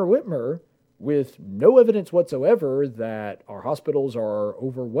yet, Governor Whitmire, with no evidence whatsoever that our hospitals are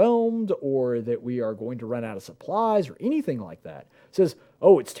overwhelmed or that we are going to run out of supplies or anything like that, says,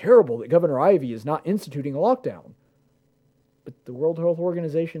 oh, it's terrible that Governor Ivey is not instituting a lockdown. But the World Health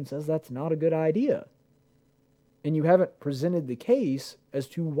Organization says that's not a good idea. And you haven't presented the case as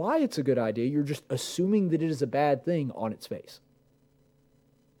to why it's a good idea. You're just assuming that it is a bad thing on its face.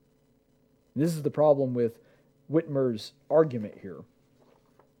 And this is the problem with Whitmire's argument here.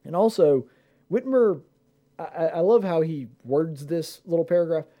 And also, Whitmire, I love how he words this little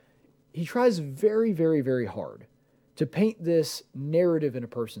paragraph. He tries very, very, very hard to paint this narrative in a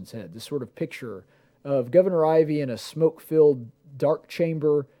person's head, this sort of picture of Governor Ivey in a smoke-filled dark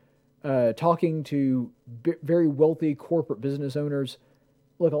chamber talking to very wealthy corporate business owners.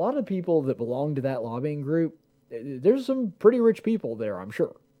 Look, a lot of people that belong to that lobbying group, there's some pretty rich people there, I'm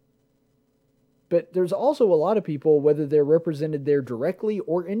sure. But there's also a lot of people, whether they're represented there directly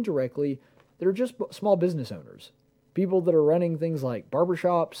or indirectly, that are just small business owners. People that are running things like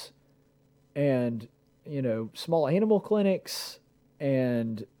barbershops and, small animal clinics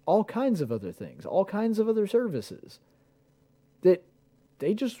and all kinds of other things, all kinds of other services that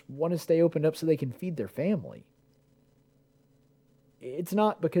they just want to stay opened up so they can feed their family. It's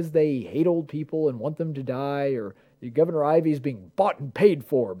not because they hate old people and want them to die, or Governor Ivey is being bought and paid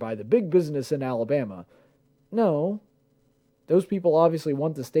for by the big business in Alabama. No, those people obviously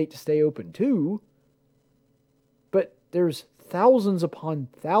want the state to stay open too, but there's thousands upon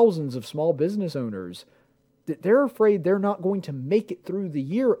thousands of small business owners that they're afraid they're not going to make it through the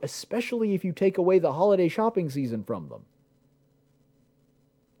year, especially if you take away the holiday shopping season from them.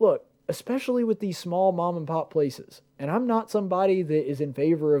 Look, especially with these small mom and pop places, and I'm not somebody that is in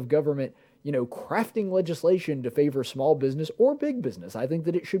favor of government, crafting legislation to favor small business or big business. I think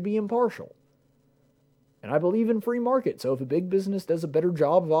that it should be impartial. And I believe in free market. So if a big business does a better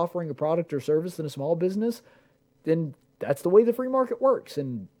job of offering a product or service than a small business, then that's the way the free market works.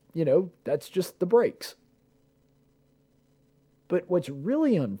 And, that's just the breaks. But what's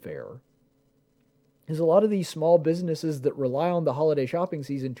really unfair is a lot of these small businesses that rely on the holiday shopping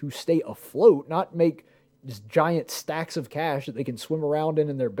season to stay afloat, not make just giant stacks of cash that they can swim around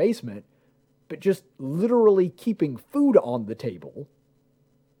in their basement, but just literally keeping food on the table.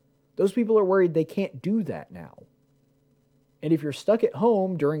 Those people are worried they can't do that now. And if you're stuck at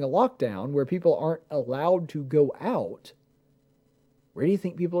home during a lockdown where people aren't allowed to go out, where do you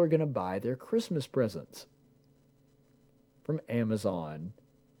think people are going to buy their Christmas presents? From Amazon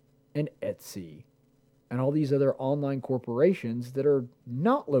and Etsy and all these other online corporations that are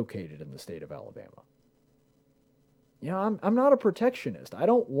not located in the state of Alabama. I'm not a protectionist. I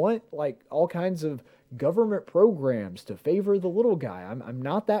don't want all kinds of government programs to favor the little guy. I'm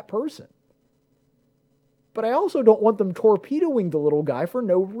not that person. But I also don't want them torpedoing the little guy for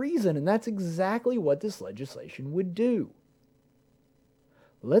no reason, and that's exactly what this legislation would do.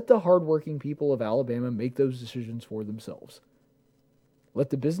 Let the hardworking people of Alabama make those decisions for themselves. Let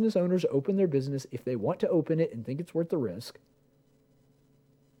the business owners open their business if they want to open it and think it's worth the risk.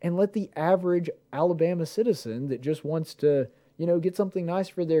 And let the average Alabama citizen that just wants to, get something nice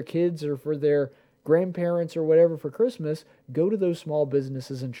for their kids or for their grandparents or whatever for Christmas, go to those small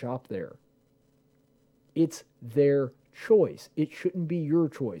businesses and shop there. It's their choice. It shouldn't be your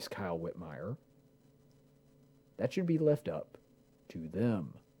choice, Kyle Whitmire. That should be left up to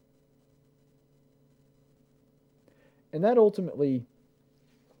them. And that ultimately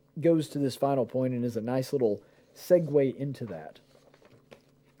goes to this final point and is a nice little segue into that.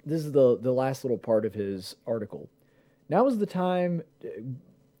 This is the last little part of his article. Now is the time,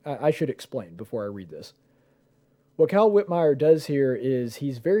 I should explain before I read this. What Kyle Whitmire does here is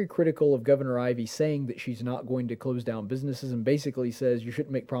he's very critical of Governor Ivey saying that she's not going to close down businesses, and basically says you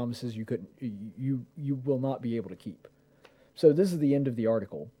shouldn't make promises you will not be able to keep. So this is the end of the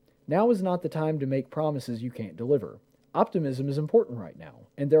article. Now is not the time to make promises you can't deliver. Optimism is important right now,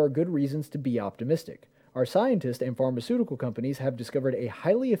 and there are good reasons to be optimistic. Our scientists and pharmaceutical companies have discovered a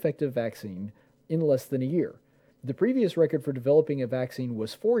highly effective vaccine in less than a year. The previous record for developing a vaccine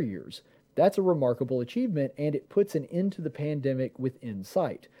was 4 years. That's a remarkable achievement, and it puts an end to the pandemic within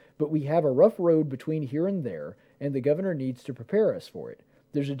sight. But we have a rough road between here and there, and the governor needs to prepare us for it.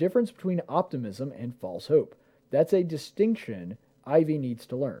 There's a difference between optimism and false hope. That's a distinction Ivey needs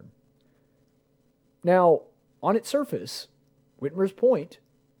to learn. Now, on its surface, Whitmer's point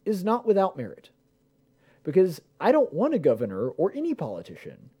is not without merit. Because I don't want a governor or any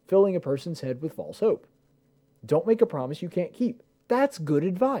politician filling a person's head with false hope. Don't make a promise you can't keep. That's good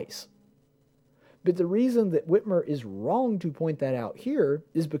advice. But the reason that Whitmer is wrong to point that out here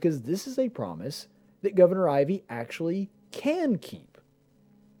is because this is a promise that Governor Ivey actually can keep.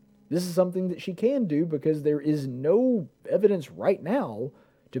 This is something that she can do because there is no evidence right now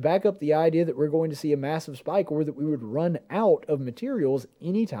to back up the idea that we're going to see a massive spike or that we would run out of materials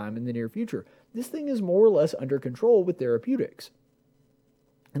anytime in the near future. This thing is more or less under control with therapeutics.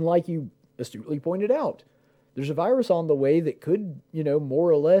 And like you astutely pointed out, there's a virus on the way that could, more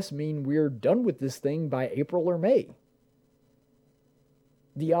or less mean we're done with this thing by April or May.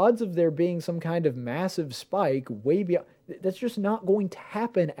 The odds of there being some kind of massive spike way beyond, that's just not going to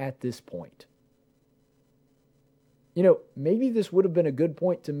happen at this point. Maybe this would have been a good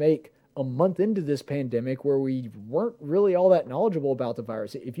point to make a month into this pandemic where we weren't really all that knowledgeable about the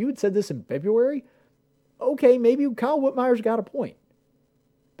virus. If you had said this in February, okay, maybe Kyle Whitmire's got a point.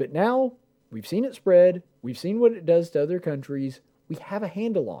 But now we've seen it spread. We've seen what it does to other countries. We have a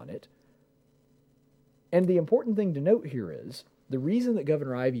handle on it. And the important thing to note here is the reason that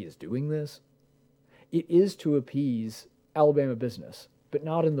Governor Ivey is doing this, it is to appease Alabama business, but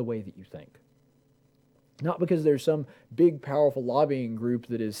not in the way that you think. Not because there's some big, powerful lobbying group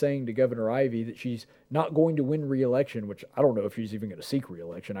that is saying to Governor Ivey that she's not going to win re-election, which I don't know if she's even going to seek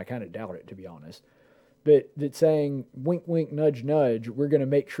re-election. I kind of doubt it, to be honest. but that's saying, wink, wink, nudge, nudge, we're going to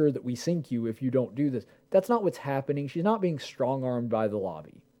make sure that we sink you if you don't do this. That's not what's happening. She's not being strong-armed by the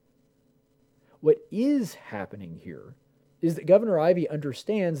lobby. What is happening here is that Governor Ivey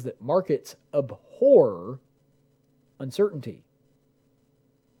understands that markets abhor uncertainty.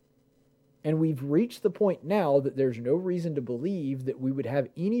 And we've reached the point now that there's no reason to believe that we would have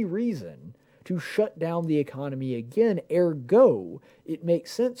any reason to shut down the economy again. Ergo, it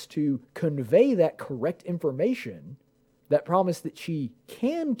makes sense to convey that correct information, that promise that she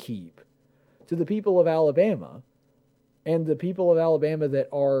can keep, to the people of Alabama, and the people of Alabama that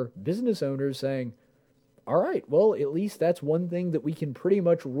are business owners saying, all right, well, at least that's one thing that we can pretty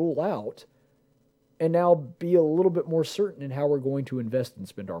much rule out, and now be a little bit more certain in how we're going to invest and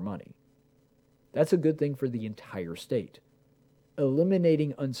spend our money. That's a good thing for the entire state.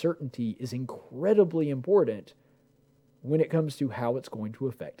 Eliminating uncertainty is incredibly important when it comes to how it's going to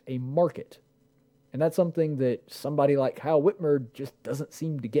affect a market. And that's something that somebody like Kyle Whitmire just doesn't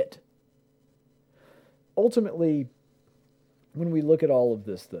seem to get. Ultimately, when we look at all of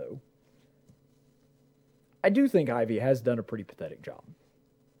this, though, I do think Ivey has done a pretty pathetic job.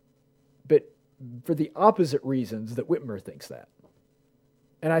 But for the opposite reasons that Whitmire thinks that.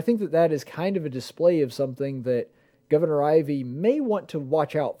 And I think that that is kind of a display of something that Governor Ivey may want to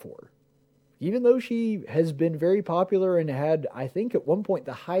watch out for. Even though she has been very popular and had, I think at one point,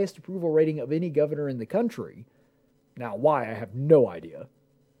 the highest approval rating of any governor in the country. Now, why? I have no idea.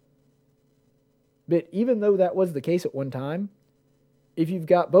 But even though that was the case at one time, if you've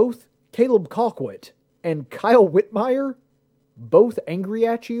got both Caleb Colquitt and Kyle Whitmire both angry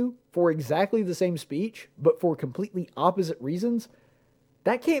at you for exactly the same speech, but for completely opposite reasons,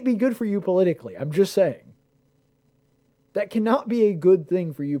 that can't be good for you politically. I'm just saying. That cannot be a good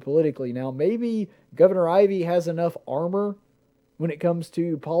thing for you politically. Now, maybe Governor Ivey has enough armor when it comes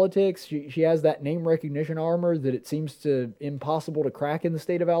to politics. She has that name recognition armor that it seems to impossible to crack in the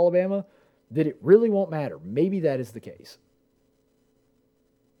state of Alabama, that it really won't matter. Maybe that is the case.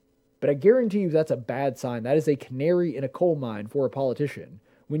 But I guarantee you that's a bad sign. That is a canary in a coal mine for a politician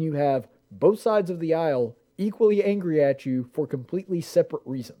when you have both sides of the aisle equally angry at you for completely separate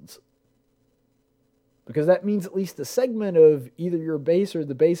reasons. Because that means at least a segment of either your base or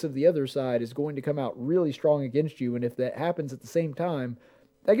the base of the other side is going to come out really strong against you. And if that happens at the same time,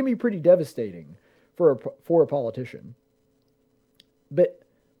 that can be pretty devastating for a politician. But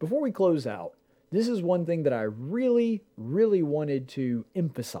before we close out, this is one thing that I really, really wanted to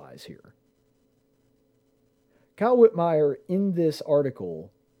emphasize here. Kyle Whitmire in this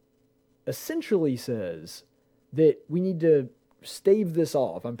article essentially says that we need to stave this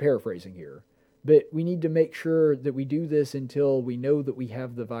off. I'm paraphrasing here. But we need to make sure that we do this until we know that we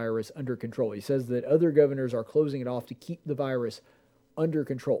have the virus under control. He says that other governors are closing it off to keep the virus under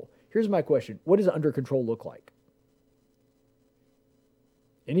control. Here's my question. What does under control look like?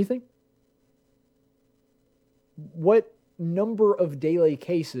 Anything? What number of daily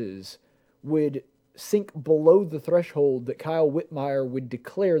cases would sink below the threshold that Kyle Whitmire would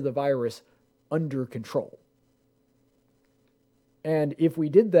declare the virus under control? And if we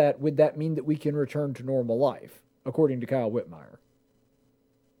did that, would that mean that we can return to normal life, according to Kyle Whitmire?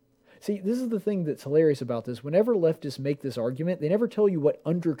 See, this is the thing that's hilarious about this. Whenever leftists make this argument, they never tell you what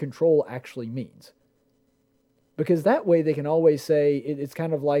under control actually means. Because that way they can always say, it's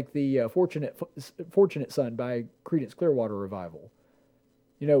kind of like the Fortunate Son by Creedence Clearwater Revival.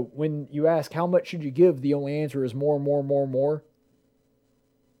 You know, when you ask how much should you give, the only answer is more, more, more, more.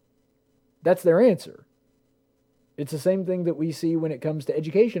 That's their answer. It's the same thing that we see when it comes to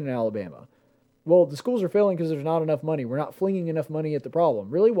education in Alabama. Well, the schools are failing because there's not enough money. We're not flinging enough money at the problem.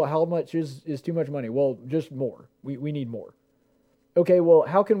 Really? Well, how much is too much money? Well, just more. We need more. Okay, well,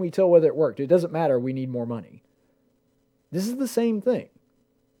 how can we tell whether it worked? It doesn't matter. We need more money. This is the same thing.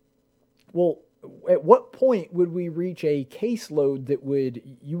 Well, at what point would we reach a caseload that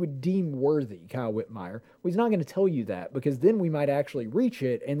you would deem worthy, Kyle Whitmire? Well, he's not going to tell you that, because then we might actually reach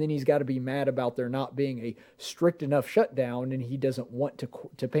it, and then he's got to be mad about there not being a strict enough shutdown, and he doesn't want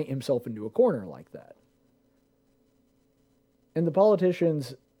to paint himself into a corner like that. And the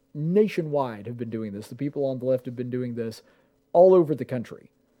politicians nationwide have been doing this. The people on the left have been doing this all over the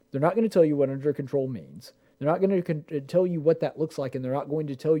country. They're not going to tell you what under control means. They're not going to tell you what that looks like, and they're not going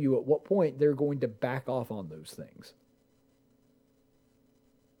to tell you at what point they're going to back off on those things.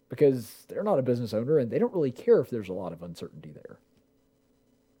 Because they're not a business owner, and they don't really care if there's a lot of uncertainty there.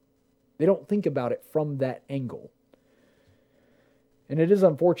 They don't think about it from that angle. And it is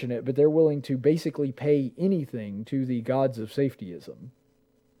unfortunate, but they're willing to basically pay anything to the gods of safetyism.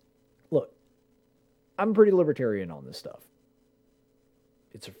 Look, I'm pretty libertarian on this stuff.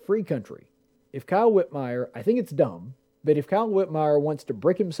 It's a free country. if Kyle Whitmire, I think it's dumb, but if Kyle Whitmire wants to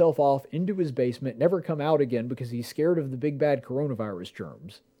brick himself off into his basement, never come out again because he's scared of the big bad coronavirus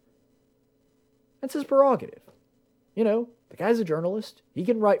germs, that's his prerogative. You know, the guy's a journalist. He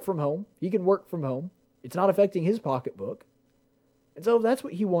can write from home. He can work from home. It's not affecting his pocketbook. And so if that's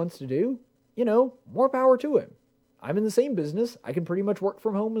what he wants to do, you know, more power to him. I'm in the same business. I can pretty much work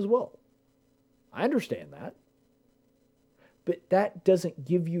from home as well. I understand that. But that doesn't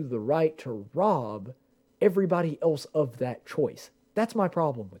give you the right to rob everybody else of that choice. That's my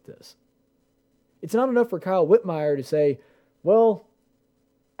problem with this. It's not enough for Kyle Whitmire to say, well,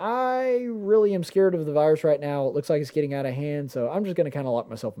 I really am scared of the virus right now. It looks like it's getting out of hand, so I'm just going to kind of lock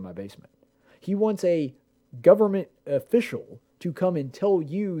myself in my basement. He wants a government official to come and tell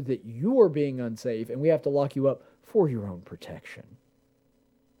you that you are being unsafe and we have to lock you up for your own protection.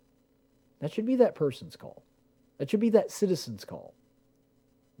 That should be that person's call. That should be that citizen's call.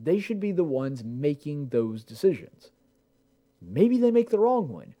 They should be the ones making those decisions. Maybe they make the wrong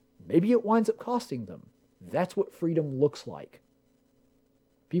one. Maybe it winds up costing them. That's what freedom looks like.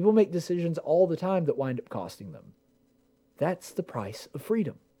 People make decisions all the time that wind up costing them. That's the price of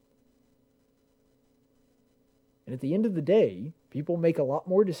freedom. And at the end of the day, people make a lot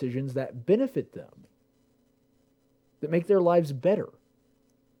more decisions that benefit them, that make their lives better.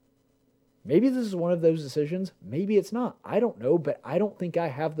 Maybe this is one of those decisions. Maybe it's not. I don't know, but I don't think I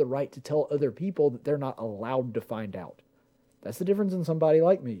have the right to tell other people that they're not allowed to find out. That's the difference in somebody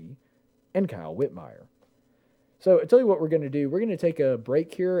like me and Kyle Whitmire. So I'll tell you what we're going to do. We're going to take a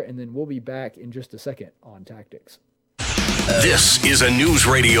break here, and then we'll be back in just a second on Tactics. This is a News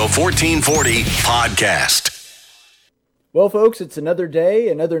Radio 1440 podcast. Well, folks, it's another day,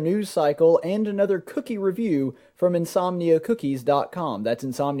 another news cycle, and another cookie review from InsomniaCookies.com. That's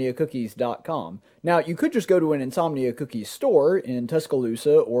InsomniaCookies.com. Now, you could just go to an Insomnia Cookies store in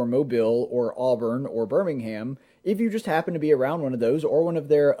Tuscaloosa or Mobile or Auburn or Birmingham if you just happen to be around one of those or one of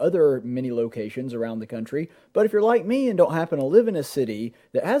their other many locations around the country. But if you're like me and don't happen to live in a city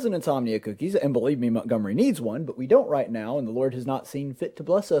that has an Insomnia Cookies, and believe me, Montgomery needs one, but we don't right now, and the Lord has not seen fit to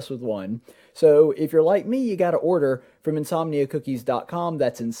bless us with one. So if you're like me, you got to order from InsomniaCookies.com.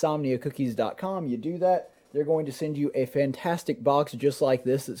 That's InsomniaCookies.com. You do that, they're going to send you a fantastic box just like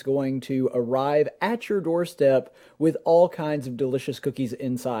this that's going to arrive at your doorstep with all kinds of delicious cookies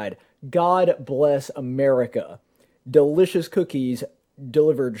inside. God bless America. Delicious cookies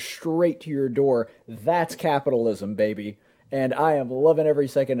delivered straight to your door. That's capitalism, baby. And I am loving every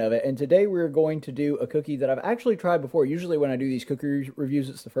second of it. And today we're going to do a cookie that I've actually tried before. Usually when I do these cookie reviews,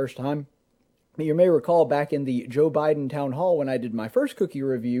 it's the first time. You may recall back in the Joe Biden town hall when I did my first cookie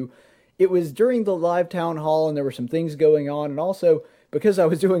review, it was during the live town hall and there were some things going on. And also, because I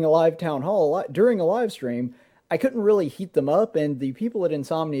was doing a live town hall during a live stream, I couldn't really heat them up, and the people at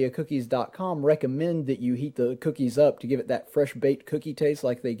InsomniaCookies.com recommend that you heat the cookies up to give it that fresh-baked cookie taste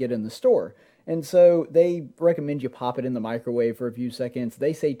like they get in the store. And so they recommend you pop it in the microwave for a few seconds.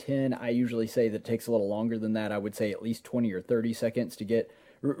 They say 10. I usually say that it takes a little longer than that. I would say at least 20 or 30 seconds to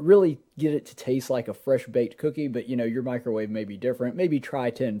really get it to taste like a fresh-baked cookie, but, you know, your microwave may be different. Maybe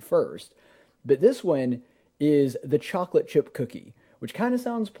try 10 first. But this one is the chocolate chip cookie, which kind of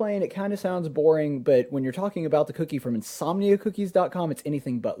sounds plain, it kind of sounds boring, but when you're talking about the cookie from InsomniaCookies.com, it's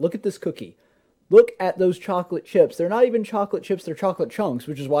anything but. Look at this cookie. Look at those chocolate chips. They're not even chocolate chips, they're chocolate chunks,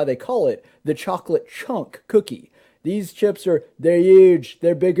 which is why they call it the chocolate chunk cookie. These chips they're huge,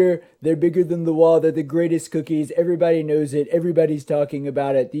 they're bigger than the wall, they're the greatest cookies, everybody knows it, everybody's talking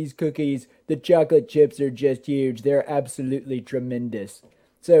about it. These cookies, the chocolate chips are just huge, they're absolutely tremendous.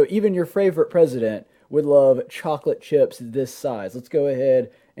 So even your favorite president would love chocolate chips this size. Let's go ahead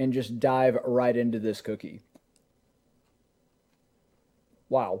and just dive right into this cookie.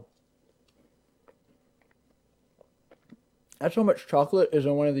 Wow. That's how much chocolate is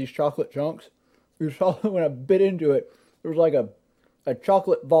in one of these chocolate chunks. You saw when I bit into it, there was like a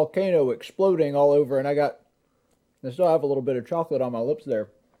chocolate volcano exploding all over, and I still have a little bit of chocolate on my lips there.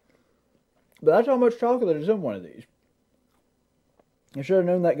 But that's how much chocolate is in one of these. I should have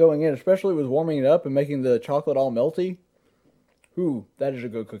known that going in, especially with warming it up and making the chocolate all melty. Ooh, that is a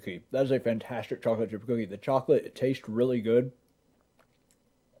good cookie. That is a fantastic chocolate chip cookie. The chocolate, it tastes really good.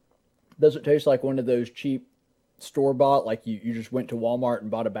 Does it taste like one of those cheap store-bought, like you just went to Walmart and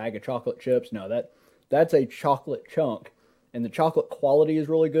bought a bag of chocolate chips? No, that's a chocolate chunk. And the chocolate quality is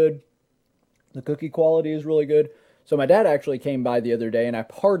really good. The cookie quality is really good. So my dad actually came by the other day, and I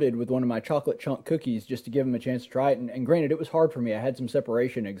parted with one of my chocolate chunk cookies just to give him a chance to try it. And granted, it was hard for me. I had some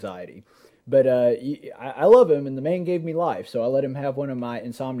separation anxiety. But I love him, and the man gave me life. So I let him have one of my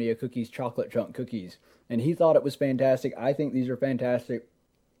Insomnia Cookies chocolate chunk cookies. And he thought it was fantastic. I think these are fantastic.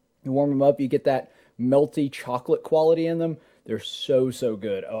 You warm them up, you get that melty chocolate quality in them. They're so, so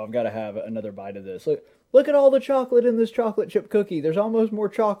good. Oh, I've got to have another bite of this. Look at all the chocolate in this chocolate chip cookie. There's almost more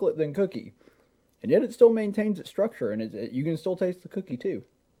chocolate than cookie. And yet it still maintains its structure, and you can still taste the cookie too.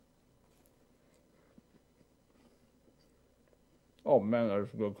 Oh man,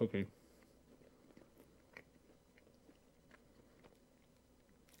 that's a good cookie.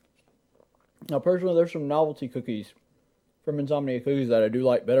 Now, personally, there's some novelty cookies from Insomnia Cookies that I do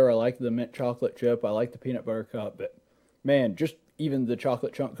like better. I like the mint chocolate chip. I like the peanut butter cup. But, man, just even the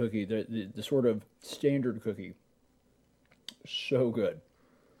chocolate chunk cookie, the sort of standard cookie, so good.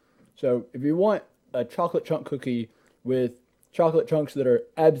 So, if you want a chocolate chunk cookie with chocolate chunks that are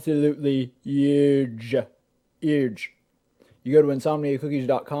absolutely huge, you go to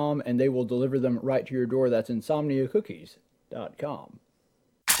insomniacookies.com and they will deliver them right to your door. That's insomniacookies.com.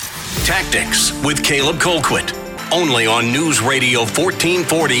 Tactics with Caleb Colquitt. Only on News Radio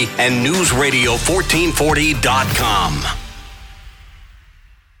 1440 and newsradio1440.com.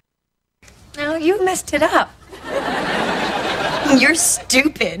 No, you messed it up. You're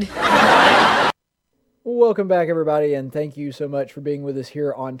stupid. Welcome back, everybody, and thank you so much for being with us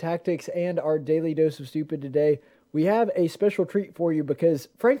here on Tactics and our Daily Dose of Stupid today. We have a special treat for you because,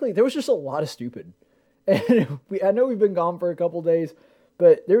 frankly, there was just a lot of stupid. And I know we've been gone for a couple days,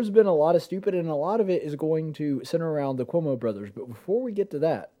 but there's been a lot of stupid, and a lot of it is going to center around the Cuomo brothers. But before we get to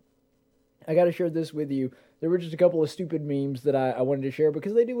that, I got to share this with you. There were just a couple of stupid memes that I wanted to share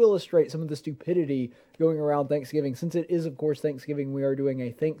because they do illustrate some of the stupidity going around Thanksgiving. Since it is, of course, Thanksgiving, we are doing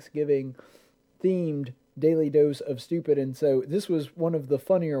a Thanksgiving-themed Daily Dose of Stupid. And so this was one of the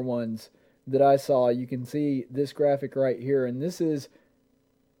funnier ones that I saw. You can see this graphic right here, and this is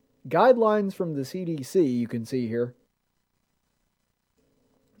guidelines from the CDC, you can see here.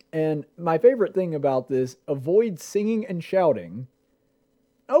 And my favorite thing about this, avoid singing and shouting.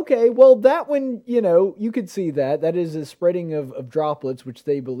 Okay, well, that one, you could see that. That is a spreading of droplets, which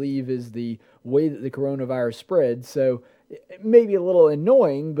they believe is the way that the coronavirus spreads. So it may be a little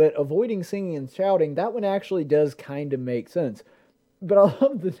annoying, but avoiding singing and shouting, that one actually does kind of make sense. But I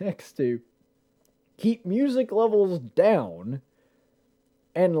love the next two. Keep music levels down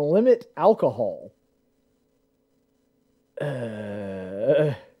and limit alcohol.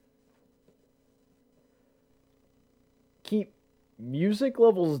 Keep music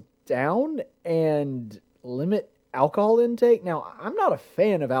levels down and lit alcohol intake. Now, I'm not a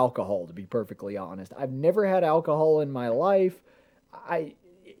fan of alcohol, to be perfectly honest. I've never had alcohol in my life.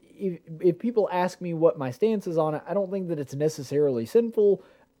 If people ask me what my stance is on it, I don't think that it's necessarily sinful.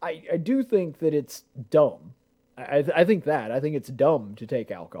 I do think that it's dumb. I think it's dumb to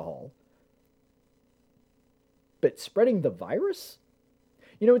take alcohol. But spreading the virus?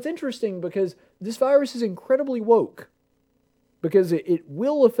 It's interesting because this virus is incredibly woke. Because it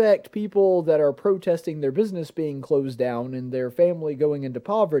will affect people that are protesting their business being closed down and their family going into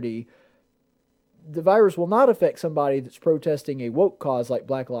poverty. The virus will not affect somebody that's protesting a woke cause like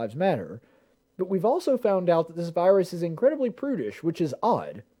Black Lives Matter. But we've also found out that this virus is incredibly prudish, which is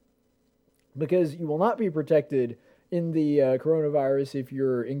odd. Because you will not be protected in the coronavirus if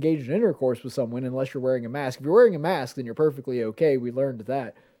you're engaged in intercourse with someone unless you're wearing a mask. If you're wearing a mask, then you're perfectly okay. We learned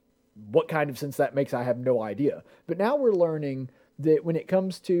that. What kind of sense that makes, I have no idea. But now we're learning that when it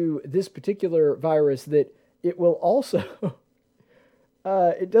comes to this particular virus, that it will also,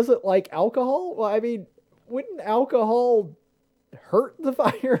 it doesn't like alcohol. Well, I mean, wouldn't alcohol hurt the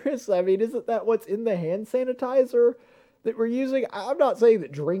virus? I mean, isn't that what's in the hand sanitizer that we're using? I'm not saying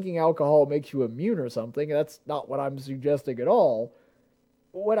that drinking alcohol makes you immune or something. That's not what I'm suggesting at all.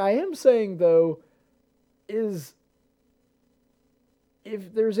 What I am saying, though, is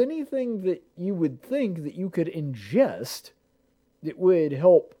if there's anything that you would think that you could ingest that would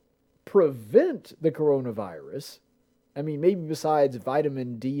help prevent the coronavirus, I mean, maybe besides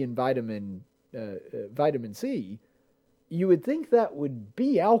vitamin D and vitamin C, you would think that would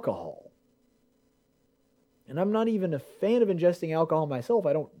be alcohol. And I'm not even a fan of ingesting alcohol myself.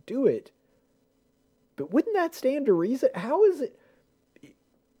 I don't do it. But wouldn't that stand to reason? How is it?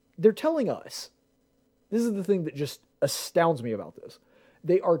 They're telling us. This is the thing that just astounds me about this.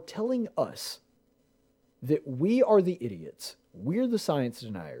 They are telling us that we are the idiots, we're the science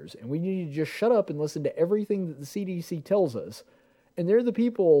deniers, and we need to just shut up and listen to everything that the CDC tells us. And they're the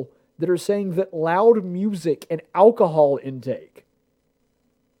people that are saying that loud music and alcohol intake,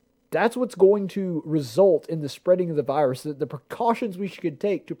 that's what's going to result in the spreading of the virus. That the precautions we should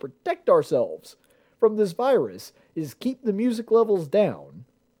take to protect ourselves from this virus is keep the music levels down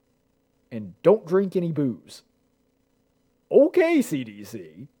and don't drink any booze. Okay,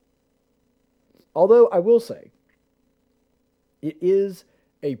 CDC. Although I will say, it is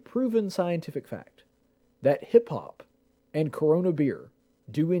a proven scientific fact that hip-hop and Corona beer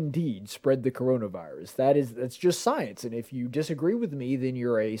do indeed spread the coronavirus. That's just science, and if you disagree with me, then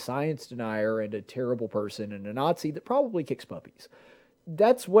you're a science denier and a terrible person and a Nazi that probably kicks puppies.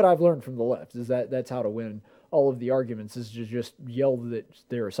 That's what I've learned from the left, is that's how to win all of the arguments, is to just yell that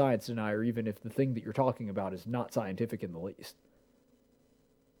they're a science denier, even if the thing that you're talking about is not scientific in the least.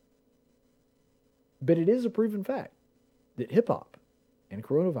 But it is a proven fact that hip-hop and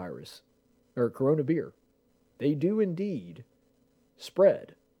coronavirus, or Corona beer, they do indeed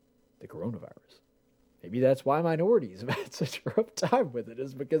spread the coronavirus. Maybe that's why minorities have had such a rough time with it,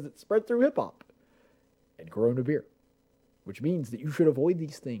 is because it's spread through hip-hop and Corona beer, which means that you should avoid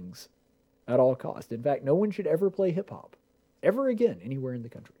these things at all costs. In fact, no one should ever play hip-hop ever again anywhere in the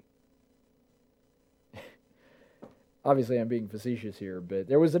country. Obviously, I'm being facetious here, but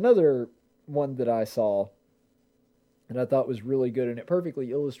there was another one that I saw and I thought was really good, and it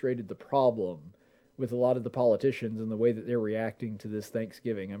perfectly illustrated the problem with a lot of the politicians and the way that they're reacting to this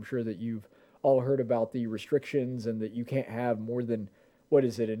Thanksgiving. I'm sure that you've all heard about the restrictions and that you can't have more than, what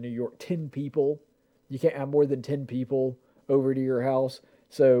is it, in New York, 10 people? You can't have more than 10 people over to your house.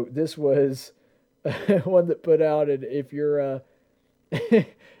 So this was one that put out, and if you're a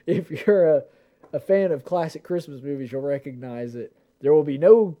fan of classic Christmas movies, you'll recognize it. There will be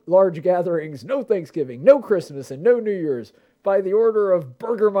no large gatherings, no Thanksgiving, no Christmas, and no New Year's by the order of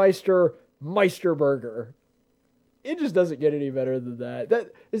Burgermeister Meisterburger. It just doesn't get any better than that.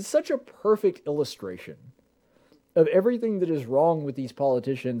 That is such a perfect illustration of everything that is wrong with these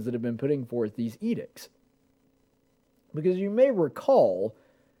politicians that have been putting forth these edicts. Because you may recall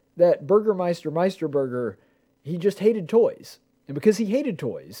that Burgermeister Meisterburger, he just hated toys. And because he hated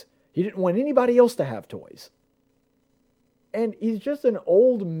toys, he didn't want anybody else to have toys. And he's just an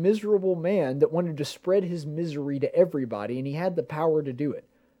old, miserable man that wanted to spread his misery to everybody, and he had the power to do it.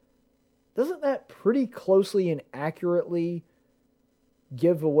 Doesn't that pretty closely and accurately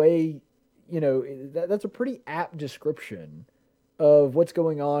give away, that's a pretty apt description of what's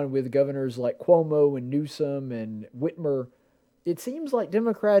going on with governors like Cuomo and Newsom and Whitmire? It seems like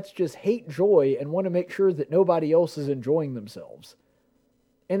Democrats just hate joy and want to make sure that nobody else is enjoying themselves.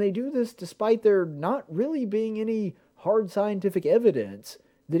 And they do this despite there not really being any hard scientific evidence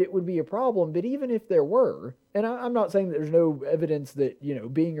that it would be a problem. But even if there were, and I'm not saying that there's no evidence that,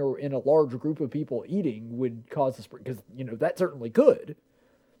 being in a large group of people eating would cause this, because, that certainly could.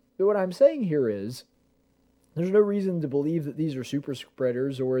 But what I'm saying here is there's no reason to believe that these are super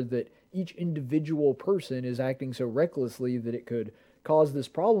spreaders or that each individual person is acting so recklessly that it could cause this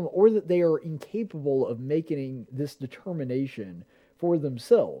problem, or that they are incapable of making this determination for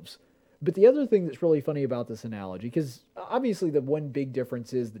themselves. But the other thing that's really funny about this analogy, because obviously the one big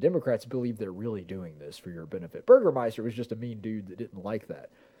difference is the Democrats believe they're really doing this for your benefit. Burgermeister was just a mean dude that didn't like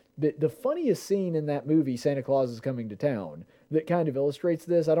that. But the funniest scene in that movie, Santa Claus is Coming to Town, that kind of illustrates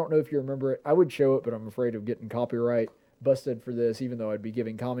this, I don't know if you remember it. I would show it, but I'm afraid of getting copyright busted for this, even though I'd be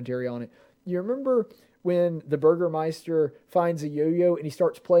giving commentary on it. You remember when the Burgermeister finds a yo-yo and he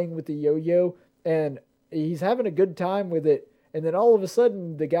starts playing with the yo-yo and he's having a good time with it, and then all of a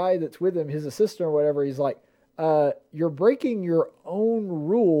sudden the guy that's with him, his assistant or whatever, he's like, you're breaking your own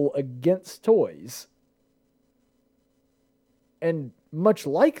rule against toys. And much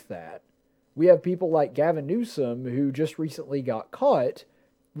like that, we have people like Gavin Newsom, who just recently got caught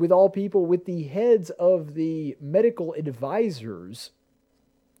with all people with the heads of the medical advisors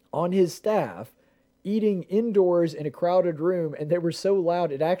on his staff eating indoors in a crowded room, and they were so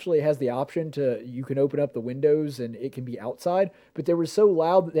loud, it actually has the option to, you can open up the windows and it can be outside, but they were so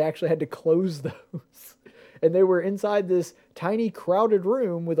loud that they actually had to close those. And they were inside this tiny crowded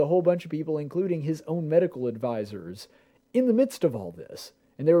room with a whole bunch of people, including his own medical advisors, in the midst of all this.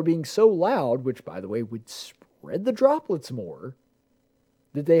 And they were being so loud, which, by the way, would spread the droplets more,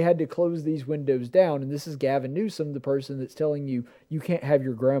 that they had to close these windows down. And this is Gavin Newsom, the person that's telling you, you can't have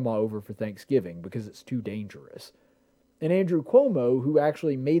your grandma over for Thanksgiving because it's too dangerous. And Andrew Cuomo, who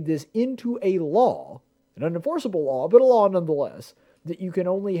actually made this into a law, an unenforceable law, but a law nonetheless, that you can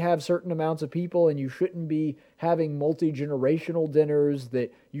only have certain amounts of people and you shouldn't be having multi-generational dinners,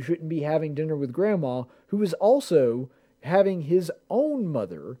 that you shouldn't be having dinner with grandma, who is also having his own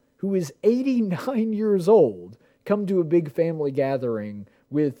mother, who is 89 years old, come to a big family gathering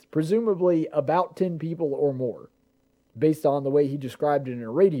with presumably about 10 people or more, based on the way he described it in a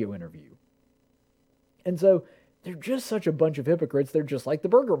radio interview. And so they're just such a bunch of hypocrites. They're just like the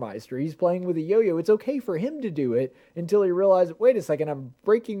Burgermeister. He's playing with a yo-yo. It's okay for him to do it until he realizes, wait a second, I'm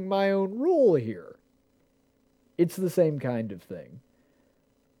breaking my own rule here. It's the same kind of thing.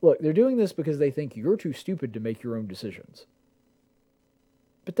 Look, they're doing this because they think you're too stupid to make your own decisions.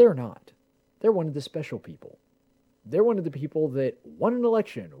 But they're not. They're one of the special people. They're one of the people that won an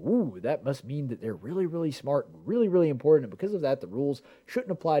election. Ooh, that must mean that they're really, really smart and really, really important. And because of that, the rules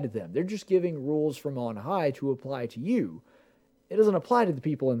shouldn't apply to them. They're just giving rules from on high to apply to you. It doesn't apply to the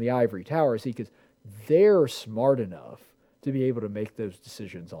people in the ivory tower, see, because they're smart enough to be able to make those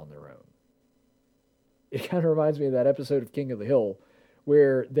decisions on their own. It kind of reminds me of that episode of King of the Hill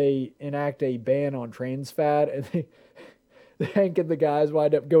where they enact a ban on trans fat, and Hank and the guys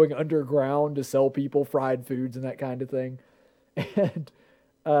wind up going underground to sell people fried foods and that kind of thing. And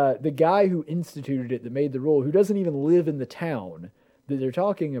the guy who instituted it, that made the rule, who doesn't even live in the town that they're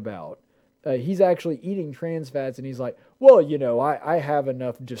talking about, he's actually eating trans fats, and he's like, well, you know, I have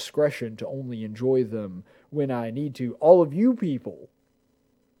enough discretion to only enjoy them when I need to. All of you people,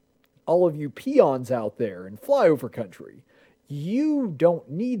 all of you peons out there in flyover country, you don't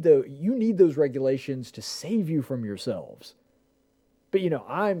need you need those regulations to save you from yourselves. But, you know,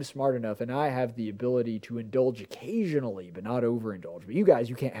 I'm smart enough and I have the ability to indulge occasionally, but not overindulge. But you guys,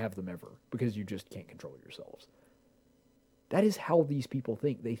 you can't have them ever because you just can't control yourselves. That is how these people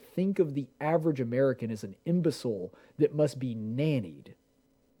think. They think of the average American as an imbecile that must be nannied.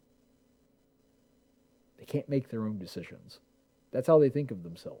 They can't make their own decisions. That's how they think of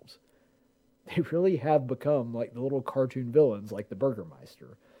themselves. They really have become like the little cartoon villains like the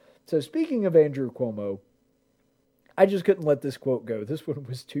Burgermeister. So speaking of Andrew Cuomo, I just couldn't let this quote go. This one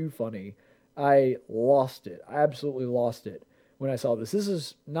was too funny. I lost it. I absolutely lost it when I saw this. This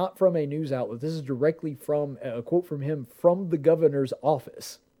is not from a news outlet. This is directly from a quote from him from the governor's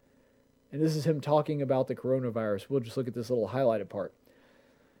office. And this is him talking about the coronavirus. We'll just look at this little highlighted part.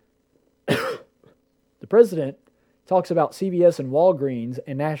 The president talks about CVS and Walgreens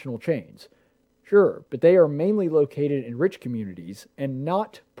and national chains. Sure, but they are mainly located in rich communities and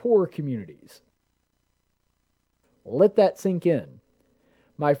not poor communities. Let that sink in.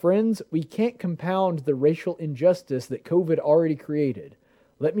 My friends, we can't compound the racial injustice that COVID already created.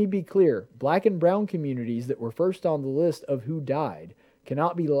 Let me be clear, black and brown communities that were first on the list of who died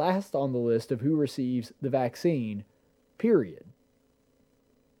cannot be last on the list of who receives the vaccine, period.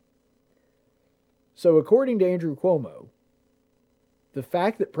 So according to Andrew Cuomo, the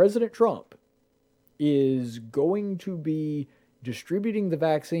fact that President Trump is going to be distributing the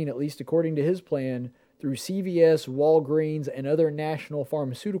vaccine, at least according to his plan, through CVS, Walgreens, and other national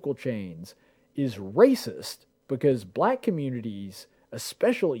pharmaceutical chains, is racist because black communities,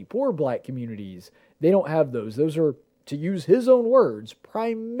 especially poor black communities, they don't have those. Those are, to use his own words,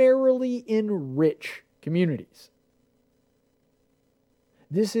 primarily in rich communities.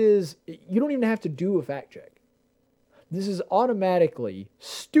 This is, you don't even have to do a fact check. This is automatically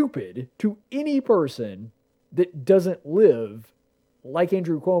stupid to any person that doesn't live like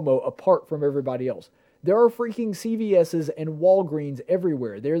Andrew Cuomo apart from everybody else. There are freaking CVS's and Walgreens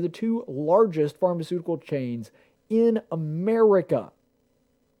everywhere. They're the two largest pharmaceutical chains in America.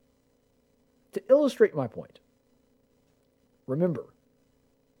 To illustrate my point, remember,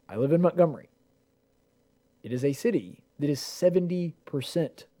 I live in Montgomery. It is a city that is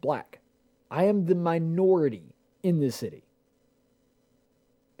 70% black. I am the minority in this city.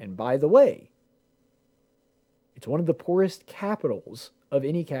 And by the way, it's one of the poorest capitals of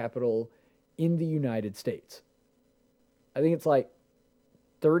any capital in the United States. I think it's like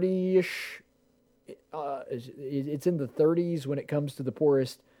 30-ish. It's in the 30s when it comes to the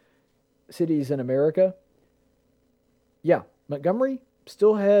poorest cities in America. Yeah, Montgomery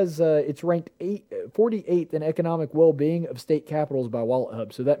still has, it's ranked 48th in economic well-being of state capitals by Wallet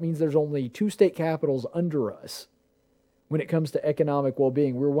Hub. So that means there's only 2 state capitals under us when it comes to economic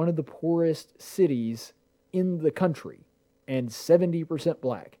well-being. We're one of the poorest cities in the country and 70%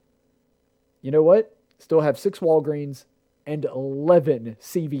 black. You know what? Still have 6 Walgreens and 11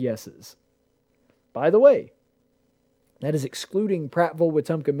 CVS's. By the way, that is excluding Prattville,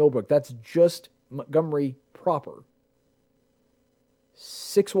 Wetumpka, Millbrook. That's just Montgomery proper.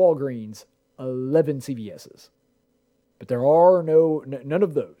 6 Walgreens, 11 CVS's. But there are none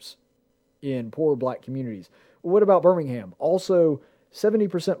of those in poor black communities. What about Birmingham? Also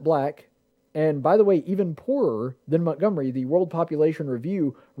 70% black. And by the way, even poorer than Montgomery, the World Population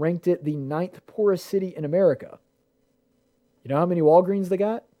Review ranked it the 9th poorest city in America. You know how many Walgreens they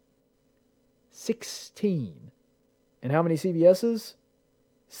got? 16. And how many CVS's?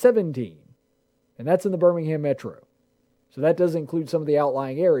 17. And that's in the Birmingham metro. So that does include some of the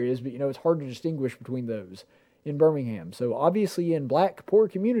outlying areas, but it's hard to distinguish between those in Birmingham. So obviously in black poor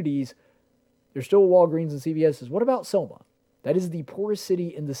communities, there's still Walgreens and CVS's. What about Selma? That is the poorest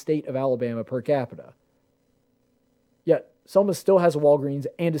city in the state of Alabama per capita. Yet, Selma still has a Walgreens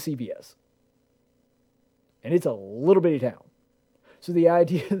and a CVS. And it's a little bitty town. So the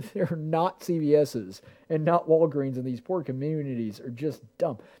idea that there are not CVS's and not Walgreens in these poor communities are just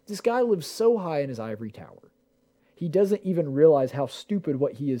dumb. This guy lives so high in his ivory tower. He doesn't even realize how stupid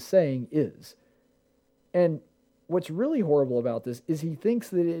what he is saying is. And what's really horrible about this is he thinks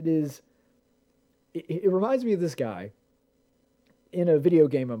that it reminds me of this guy in a video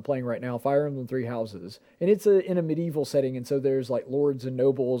game I'm playing right now, Fire Emblem Three Houses, and it's in a medieval setting, and so there's like lords and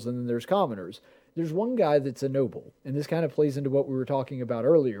nobles, and then there's commoners. There's one guy that's a noble, and this kind of plays into what we were talking about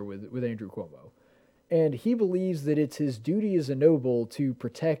earlier with Andrew Cuomo. And he believes that it's his duty as a noble to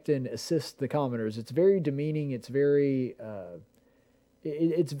protect and assist the commoners. It's very demeaning. It's very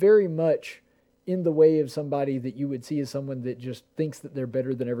much in the way of somebody that you would see as someone that just thinks that they're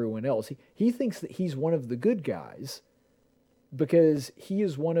better than everyone else. He thinks that he's one of the good guys because he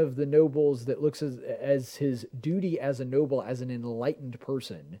is one of the nobles that looks as his duty as a noble, as an enlightened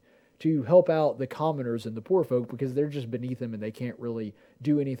person, to help out the commoners and the poor folk because they're just beneath him and they can't really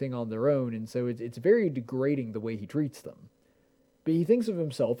do anything on their own. And so it's very degrading the way he treats them. But he thinks of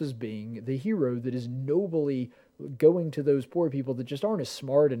himself as being the hero that is nobly going to those poor people that just aren't as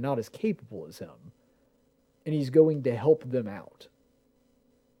smart and not as capable as him. And he's going to help them out.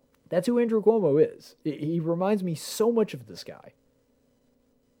 That's who Andrew Cuomo is. He reminds me so much of this guy.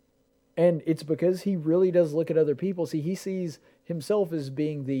 And it's because he really does look at other people. See, he sees himself as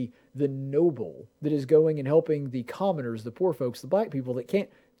being the noble that is going and helping the commoners, the poor folks, the black people that can't,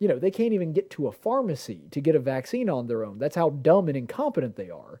 they can't even get to a pharmacy to get a vaccine on their own. That's how dumb and incompetent they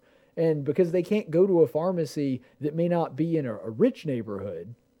are. And because they can't go to a pharmacy that may not be in a rich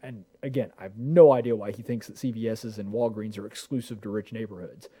neighborhood, and again, I have no idea why he thinks that CVS's and Walgreens are exclusive to rich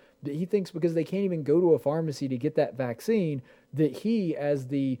neighborhoods. But he thinks because they can't even go to a pharmacy to get that vaccine, that he, as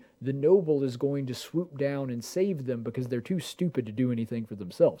the noble, is going to swoop down and save them because they're too stupid to do anything for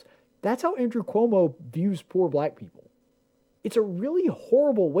themselves. That's how Andrew Cuomo views poor black people. It's a really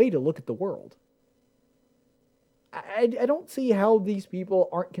horrible way to look at the world. I don't see how these people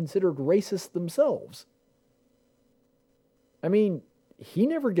aren't considered racist themselves. I mean, he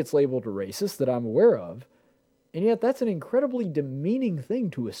never gets labeled a racist that I'm aware of, and yet that's an incredibly demeaning thing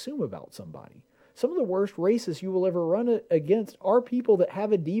to assume about somebody. Some of the worst racists you will ever run against are people that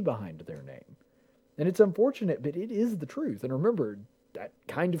have a D behind their name. And it's unfortunate, but it is the truth. And remember, that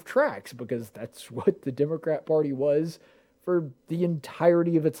kind of tracks because that's what the Democrat Party was for the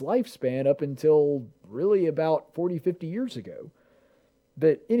entirety of its lifespan up until really about 40, 50 years ago.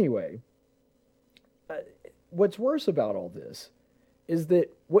 But anyway, what's worse about all this is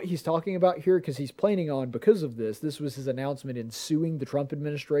that what he's talking about here, because he's planning on, because of this was his announcement in suing the Trump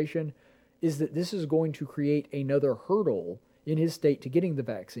administration, is that this is going to create another hurdle in his state to getting the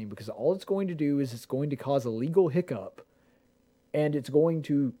vaccine, because all it's going to do is it's going to cause a legal hiccup, and it's going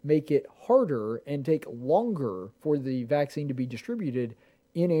to make it harder and take longer for the vaccine to be distributed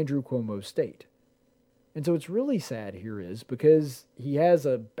in Andrew Cuomo's state. And so it's really sad here is because he has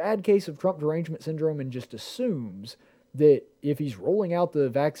a bad case of Trump derangement syndrome and just assumes that if he's rolling out the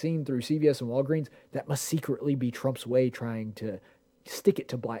vaccine through CVS and Walgreens, that must secretly be Trump's way trying to stick it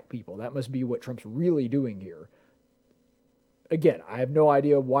to black people. That must be what Trump's really doing here. Again, I have no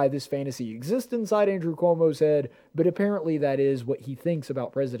idea why this fantasy exists inside Andrew Cuomo's head, but apparently that is what he thinks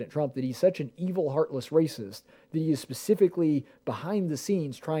about President Trump, that he's such an evil, heartless racist, that he is specifically behind the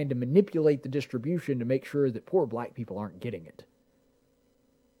scenes trying to manipulate the distribution to make sure that poor black people aren't getting it.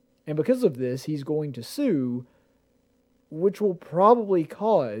 And because of this, he's going to sue, which will probably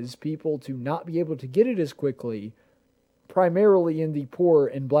cause people to not be able to get it as quickly, primarily in the poor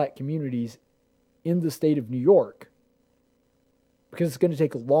and black communities in the state of New York, because it's going to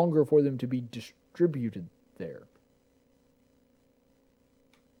take longer for them to be distributed there.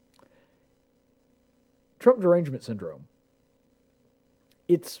 Trump derangement syndrome.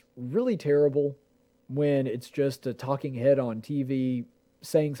 It's really terrible when it's just a talking head on TV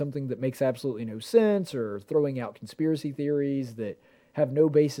saying something that makes absolutely no sense or throwing out conspiracy theories that have no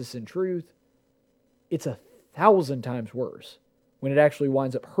basis in truth. It's 1,000 times worse when it actually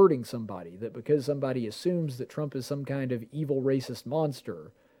winds up hurting somebody, that because somebody assumes that Trump is some kind of evil racist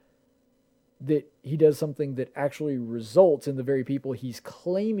monster, that he does something that actually results in the very people he's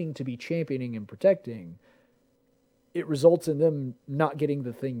claiming to be championing and protecting. It results in them not getting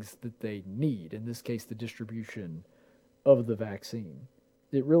the things that they need, in this case, the distribution of the vaccine.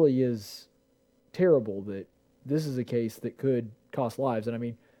 It really is terrible that this is a case that could cost lives. And I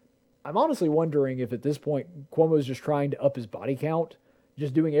mean, I'm honestly wondering if at this point Cuomo's just trying to up his body count,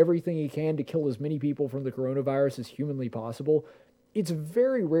 just doing everything he can to kill as many people from the coronavirus as humanly possible. It's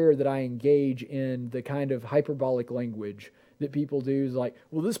very rare that I engage in the kind of hyperbolic language that people do, like,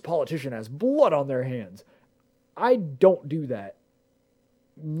 well, this politician has blood on their hands. I don't do that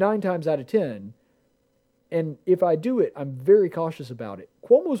 9 times out of 10, and if I do it, I'm very cautious about it.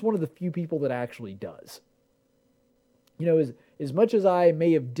 Cuomo is one of the few people that actually does. You know, as much as I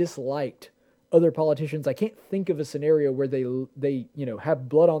may have disliked other politicians, I can't think of a scenario where they have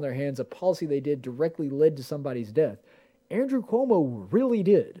blood on their hands. A policy they did directly led to somebody's death. Andrew Cuomo really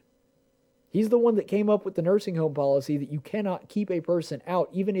did. He's the one that came up with the nursing home policy that you cannot keep a person out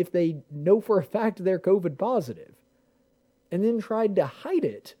even if they know for a fact they're COVID positive, and then tried to hide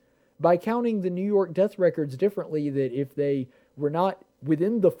it by counting the New York death records differently, that if they were not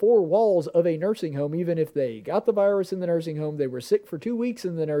within the 4 walls of a nursing home, even if they got the virus in the nursing home, they were sick for 2 weeks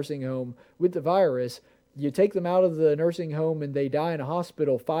in the nursing home with the virus, you take them out of the nursing home and they die in a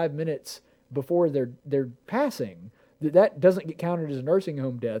hospital 5 minutes before they're passing, that doesn't get counted as a nursing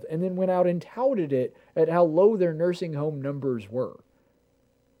home death, and then went out and touted it at how low their nursing home numbers were.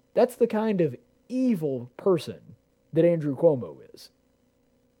 That's the kind of evil person that Andrew Cuomo is.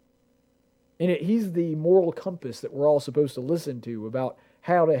 And he's the moral compass that we're all supposed to listen to about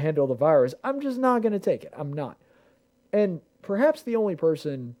how to handle the virus. I'm just not going to take it. I'm not. And perhaps the only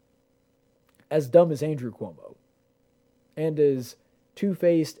person as dumb as Andrew Cuomo and as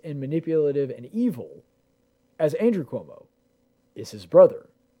two-faced and manipulative and evil as Andrew Cuomo is his brother,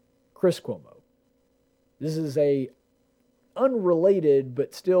 Chris Cuomo. This is a unrelated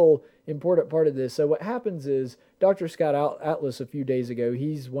but still important part of this. So what happens is Dr. Scott Atlus a few days ago,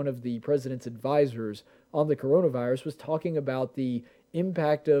 he's one of the president's advisors on the coronavirus, was talking about the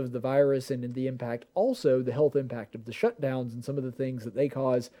impact of the virus and the impact, also the health impact of the shutdowns and some of the things that they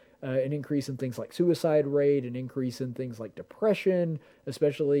cause, an increase in things like suicide rate, an increase in things like depression,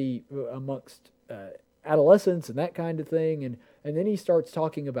 especially amongst adolescents and that kind of thing. And then he starts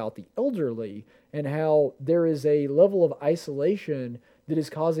talking about the elderly and how there is a level of isolation that is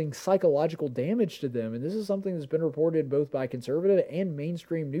causing psychological damage to them. And this is something that's been reported both by conservative and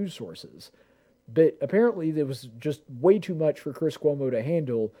mainstream news sources. But apparently there was just way too much for Chris Cuomo to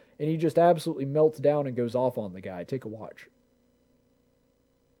handle, and he just absolutely melts down and goes off on the guy. Take a watch.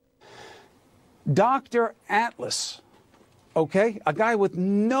 Dr. Atlus, okay, a guy with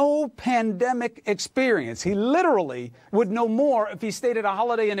no pandemic experience. He literally would know more if he stayed at a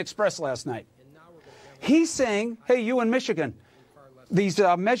Holiday Inn Express last night. He's saying, hey, you in Michigan, these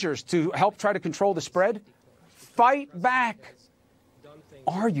measures to help try to control the spread, fight back.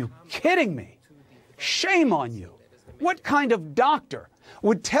 Are you kidding me? Shame on you. What kind of doctor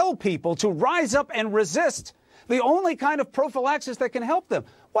would tell people to rise up and resist the only kind of prophylaxis that can help them?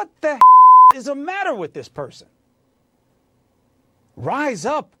 What the is the matter with this person? Rise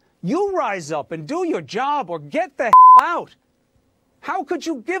up. You rise up and do your job or get the out. How could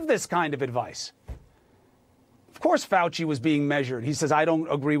you give this kind of advice? Of course Fauci was being measured. He says, I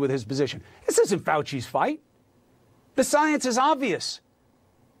don't agree with his position. This isn't Fauci's fight. The science is obvious.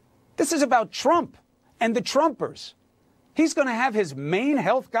 This is about Trump and the Trumpers. He's going to have his main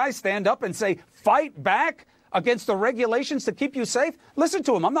health guy stand up and say, fight back against the regulations to keep you safe. Listen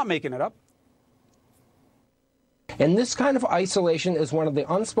to him. I'm not making it up. And this kind of isolation is one of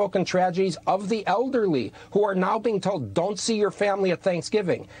the unspoken tragedies of the elderly, who are now being told, don't see your family at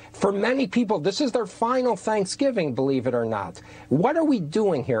Thanksgiving. For many people, this is their final Thanksgiving, believe it or not. What are we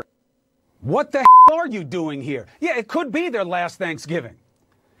doing here? What the are you doing here? Yeah, it could be their last Thanksgiving.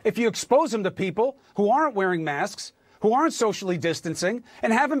 If you expose them to people who aren't wearing masks, who aren't socially distancing,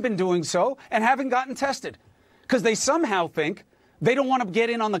 and haven't been doing so, and haven't gotten tested, because they somehow think they don't want to get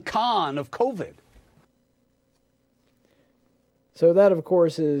in on the con of COVID. So that, of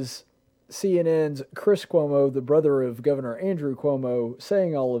course, is CNN's Chris Cuomo, the brother of Governor Andrew Cuomo,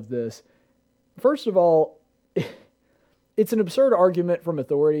 saying all of this. First of all, it's an absurd argument from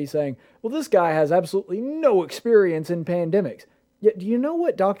authority saying, well, this guy has absolutely no experience in pandemics. Yet, do you know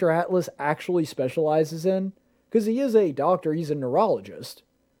what Dr. Atlus actually specializes in? Because he is a doctor, he's a neurologist.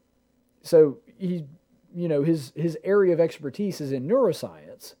 So he, his area of expertise is in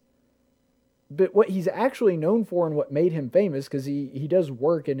neuroscience. But what he's actually known for and what made him famous, because he does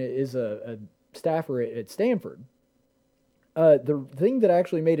work and is a staffer at Stanford, the thing that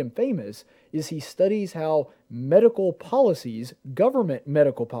actually made him famous is he studies how medical policies, government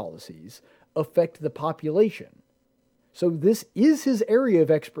medical policies, affect the population. So this is his area of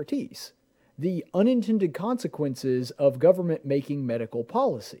expertise, the unintended consequences of government making medical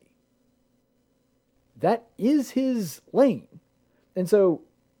policy. That is his lane. And so,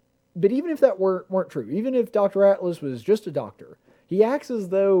 but even if that weren't true, even if Dr. Atlus was just a doctor, he acts as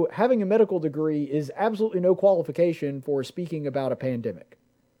though having a medical degree is absolutely no qualification for speaking about a pandemic.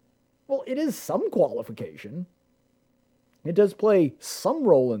 Well, it is some qualification. It does play some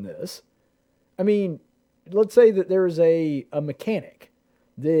role in this. I mean, let's say that there's a mechanic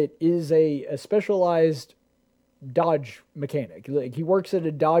that is a specialized Dodge mechanic. Like, he works at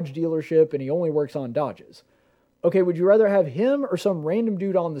a Dodge dealership and he only works on Dodges. Okay, would you rather have him or some random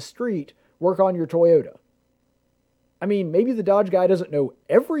dude on the street work on your Toyota? I mean, maybe the Dodge guy doesn't know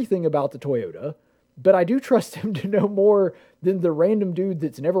everything about the Toyota, but I do trust him to know more than the random dude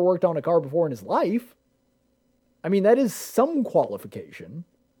that's never worked on a car before in his life. I mean, that is some qualification.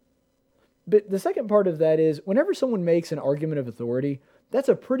 But the second part of that is, whenever someone makes an argument of authority, that's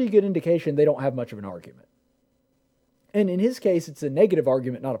a pretty good indication they don't have much of an argument. And in his case, it's a negative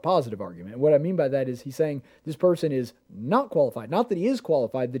argument, not a positive argument. And what I mean by that is he's saying this person is not qualified. Not that he is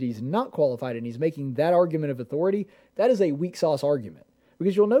qualified, that he's not qualified, and he's making that argument of authority. That is a weak sauce argument.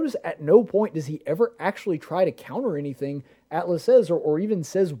 Because you'll notice at no point does he ever actually try to counter anything Atlus says, or even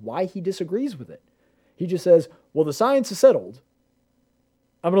says why he disagrees with it. He just says, well, the science is settled.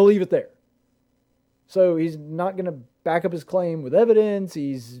 I'm going to leave it there. So he's not going to back up his claim with evidence.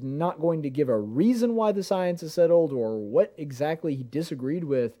 He's not going to give a reason why the science is settled or what exactly he disagreed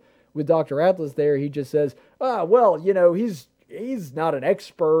with Dr. Atlus there. He just says, well, he's not an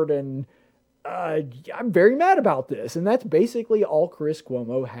expert, and I'm very mad about this. And that's basically all Chris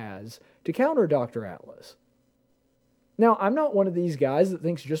Cuomo has to counter Dr. Atlus. Now, I'm not one of these guys that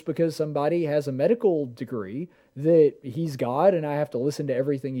thinks just because somebody has a medical degree that he's God and I have to listen to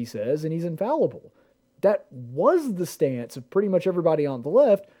everything he says and he's infallible. That was the stance of pretty much everybody on the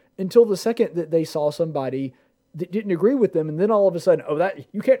left until the second that they saw somebody that didn't agree with them, and then all of a sudden, that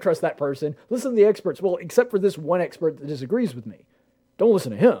you can't trust that person. Listen to the experts. Well, except for this one expert that disagrees with me. Don't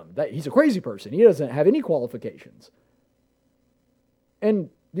listen to him. He's a crazy person. He doesn't have any qualifications.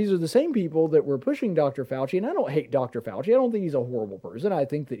 And these are the same people that were pushing Dr. Fauci, and I don't hate Dr. Fauci. I don't think he's a horrible person. I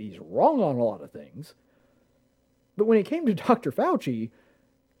think that he's wrong on a lot of things. But when it came to Dr. Fauci,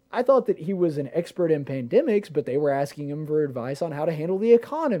 I thought that he was an expert in pandemics, but they were asking him for advice on how to handle the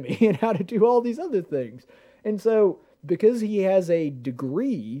economy and how to do all these other things. And so, because he has a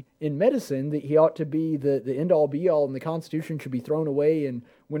degree in medicine, that he ought to be the end-all be-all and the Constitution should be thrown away, and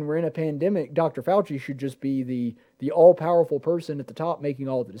when we're in a pandemic, Dr. Fauci should just be the all-powerful person at the top making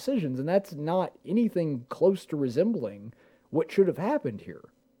all the decisions, and that's not anything close to resembling what should have happened here.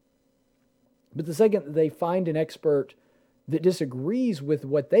 But the second that they find an expert that disagrees with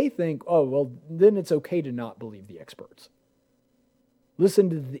what they think, then it's okay to not believe the experts.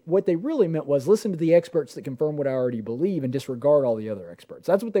 What they really meant was listen to the experts that confirm what I already believe and disregard all the other experts.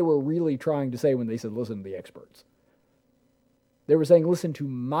 That's what they were really trying to say when they said listen to the experts. They were saying listen to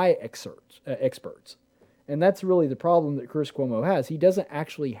my experts. And that's really the problem that Chris Cuomo has. He doesn't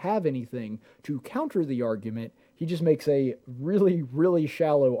actually have anything to counter the argument. He just makes a really, really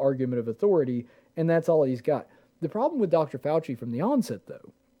shallow argument of authority, and that's all he's got. The problem with Dr. Fauci from the onset,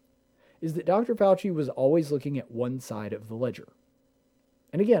 though, is that Dr. Fauci was always looking at one side of the ledger.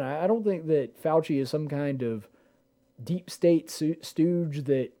 And again, I don't think that Fauci is some kind of deep state stooge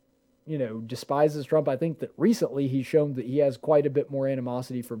that, despises Trump. I think that recently he's shown that he has quite a bit more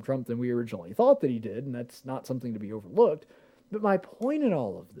animosity from Trump than we originally thought that he did, and that's not something to be overlooked. But my point in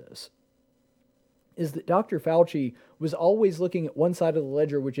all of this is that Dr. Fauci was always looking at one side of the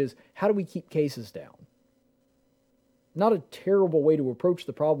ledger, which is how do we keep cases down? Not a terrible way to approach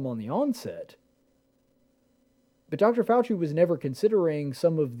the problem on the onset. But Dr. Fauci was never considering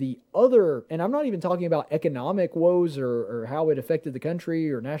some of the other, and I'm not even talking about economic woes or how it affected the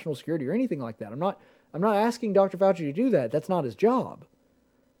country or national security or anything like that. I'm not asking Dr. Fauci to do that. That's not his job.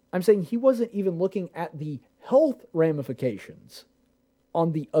 I'm saying he wasn't even looking at the health ramifications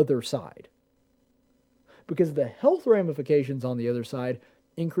on the other side. Because the health ramifications on the other side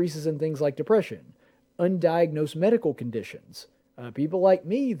increases in things like depression, undiagnosed medical conditions, people like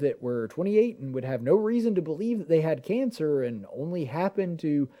me that were 28 and would have no reason to believe that they had cancer and only happened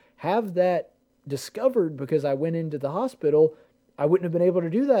to have that discovered because I went into the hospital. I wouldn't have been able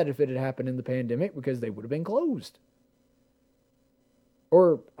to do that if it had happened in the pandemic because they would have been closed.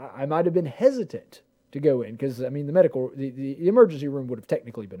 Or I might have been hesitant to go in because, the emergency room would have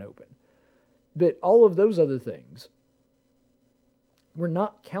technically been open. But all of those other things, we're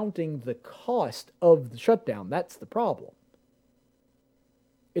not counting the cost of the shutdown. That's the problem.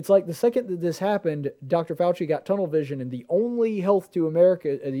 It's like the second that this happened, Dr. Fauci got tunnel vision, and the only threat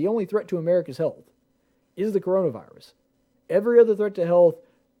to America's health is the coronavirus. Every other threat to health,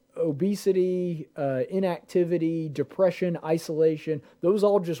 obesity, inactivity, depression, isolation, those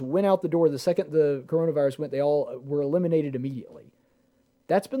all just went out the door the second the coronavirus went. They all were eliminated immediately.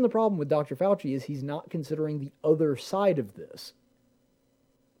 That's been the problem with Dr. Fauci, is he's not considering the other side of this.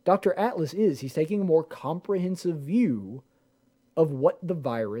 Dr. Atlus he's taking a more comprehensive view of what the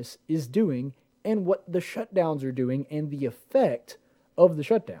virus is doing and what the shutdowns are doing and the effect of the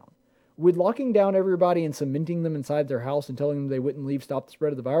shutdown. Would locking down everybody and cementing them inside their house and telling them they wouldn't leave stop the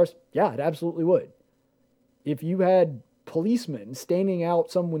spread of the virus? Yeah, it absolutely would. If you had policemen standing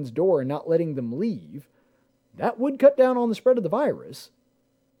out someone's door and not letting them leave, that would cut down on the spread of the virus.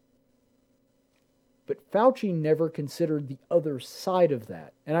 But Fauci never considered the other side of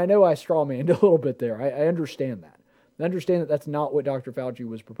that. And I know I strawmanned a little bit there. I understand that. I understand that that's not what Dr. Fauci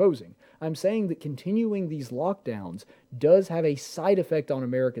was proposing. I'm saying that continuing these lockdowns does have a side effect on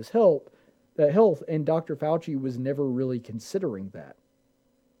America's health, and Dr. Fauci was never really considering that.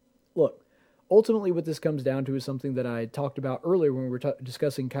 Look, ultimately what this comes down to is something that I talked about earlier when we were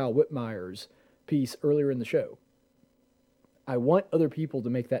discussing Kyle Whitmire's piece earlier in the show. I want other people to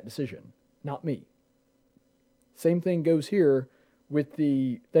make that decision, not me. Same thing goes here with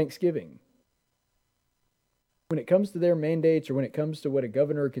the Thanksgiving. When it comes to their mandates or when it comes to what a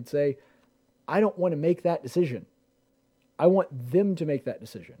governor could say, I don't want to make that decision. I want them to make that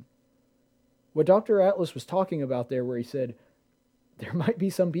decision. What Dr. Atlus was talking about there, where he said there might be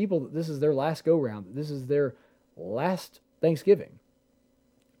some people that this is their last go-round, that this is their last Thanksgiving.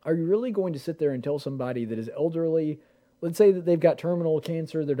 Are you really going to sit there and tell somebody that is elderly, let's say that they've got terminal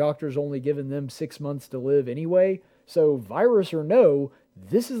cancer, their doctor's only given them 6 months to live anyway, so virus or no,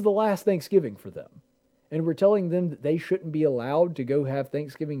 this is the last Thanksgiving for them. And we're telling them that they shouldn't be allowed to go have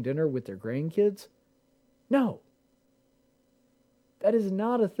Thanksgiving dinner with their grandkids? No. That is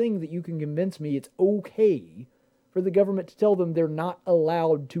not a thing that you can convince me it's okay for the government to tell them they're not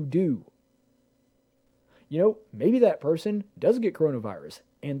allowed to do. You know, maybe that person does get coronavirus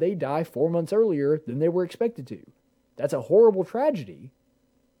and they die 4 months earlier than they were expected to. That's a horrible tragedy.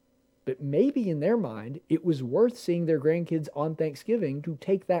 But maybe in their mind, it was worth seeing their grandkids on Thanksgiving to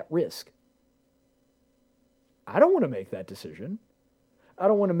take that risk. I don't want to make that decision. I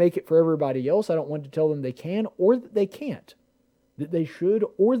don't want to make it for everybody else. I don't want to tell them they can or that they can't, that they should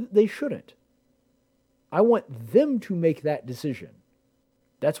or that they shouldn't. I want them to make that decision.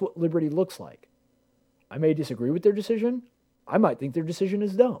 That's what liberty looks like. I may disagree with their decision. I might think their decision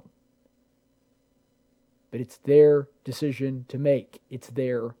is dumb. But it's their decision to make. It's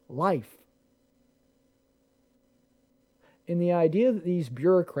their life. And the idea that these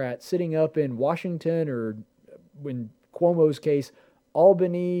bureaucrats sitting up in Washington or, in Cuomo's case,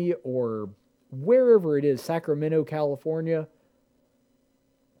 Albany or wherever it is, Sacramento, California,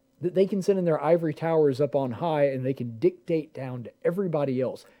 that they can sit in their ivory towers up on high and they can dictate down to everybody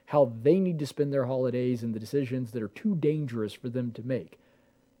else how they need to spend their holidays and the decisions that are too dangerous for them to make.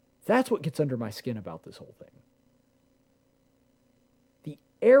 That's what gets under my skin about this whole thing. The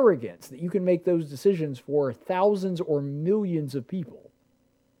arrogance that you can make those decisions for thousands or millions of people,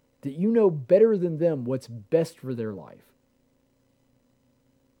 that you know better than them what's best for their life.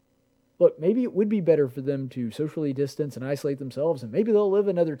 Look, maybe it would be better for them to socially distance and isolate themselves, and maybe they'll live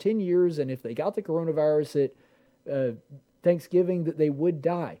another 10 years, and if they got the coronavirus at Thanksgiving, that they would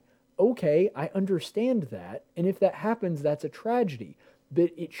die. Okay, I understand that, and if that happens, that's a tragedy.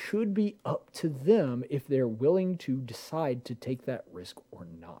 But it should be up to them if they're willing to decide to take that risk or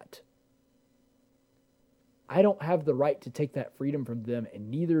not. I don't have the right to take that freedom from them, and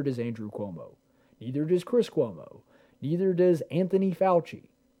neither does Andrew Cuomo. Neither does Chris Cuomo. Neither does Anthony Fauci.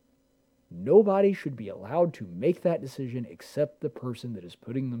 Nobody should be allowed to make that decision except the person that is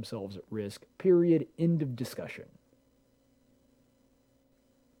putting themselves at risk. Period. End of discussion.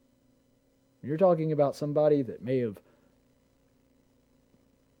 You're talking about somebody that may have,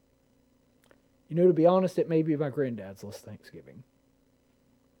 to be honest, it may be my granddad's last Thanksgiving.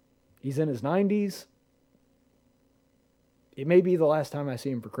 He's in his 90s. It may be the last time I see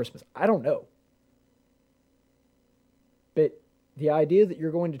him for Christmas. I don't know. But the idea that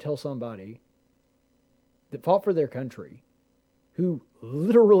you're going to tell somebody that fought for their country, who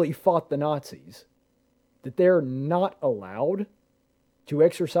literally fought the Nazis, that they're not allowed to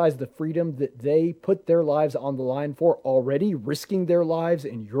exercise the freedom that they put their lives on the line for already, risking their lives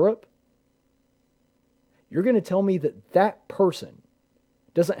in Europe, you're going to tell me that that person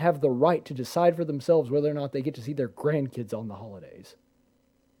doesn't have the right to decide for themselves whether or not they get to see their grandkids on the holidays.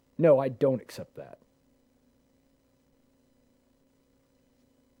 No, I don't accept that.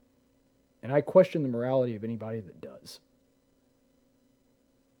 And I question the morality of anybody that does.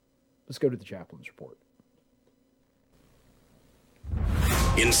 Let's go to the chaplain's report.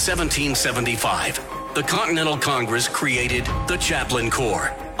 In 1775, the Continental Congress created the Chaplain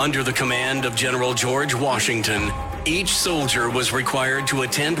Corps. Under the command of General George Washington, each soldier was required to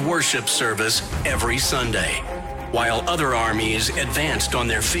attend worship service every Sunday. While other armies advanced on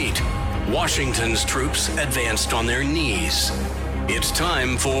their feet, Washington's troops advanced on their knees. It's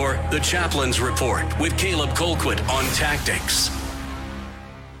time for the Chaplain's Report with Caleb Colquitt on Tactics.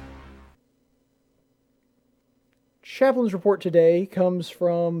 Chaplain's report today comes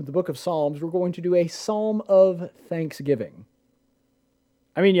from the book of Psalms. We're going to do a psalm of thanksgiving.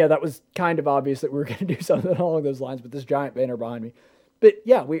 I mean, yeah, that was kind of obvious that we were going to do something along those lines with this giant banner behind me. But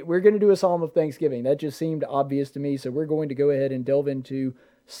yeah, we're going to do a psalm of thanksgiving. That just seemed obvious to me, so we're going to go ahead and delve into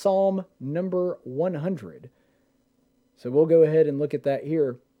Psalm number 100. So we'll go ahead and look at that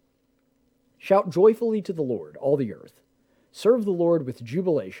here. Shout joyfully to the Lord, all the earth. Serve the Lord with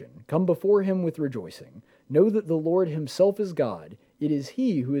jubilation. Come before him with rejoicing. Know that the Lord himself is God. It is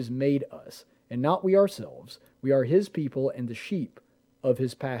he who has made us, and not we ourselves. We are his people and the sheep of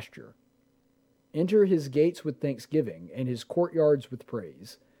his pasture. Enter his gates with thanksgiving, and his courtyards with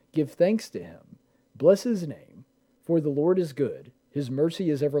praise. Give thanks to him. Bless his name, for the Lord is good. His mercy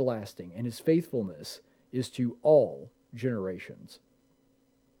is everlasting, and his faithfulness is to all generations.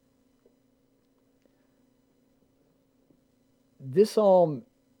 This psalm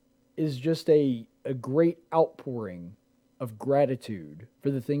is just a great outpouring of gratitude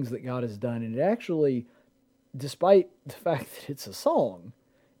for the things that God has done. And it actually, despite the fact that it's a song,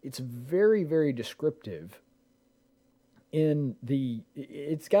 it's very, very descriptive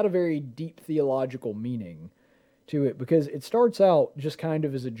it's got a very deep theological meaning to it, because it starts out just kind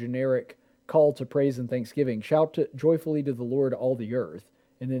of as a generic call to praise and thanksgiving. Shout joyfully to the Lord, all the earth,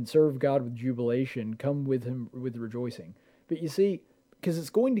 and then serve God with jubilation. Come with him with rejoicing. But you see, because it's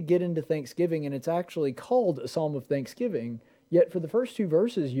going to get into thanksgiving, and it's actually called a psalm of thanksgiving, yet for the first two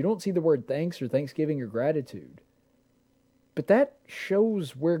verses, you don't see the word thanks or thanksgiving or gratitude. But that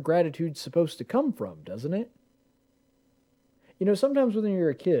shows where gratitude's supposed to come from, doesn't it? You know, sometimes when you're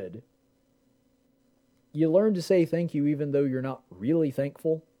a kid, you learn to say thank you even though you're not really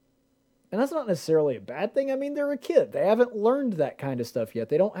thankful. And that's not necessarily a bad thing. I mean, they're a kid. They haven't learned that kind of stuff yet.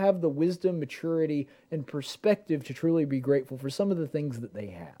 They don't have the wisdom, maturity, and perspective to truly be grateful for some of the things that they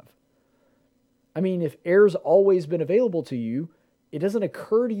have. I mean, if air's always been available to you, it doesn't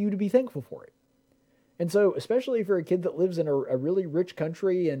occur to you to be thankful for it. And so, especially if you're a kid that lives in a really rich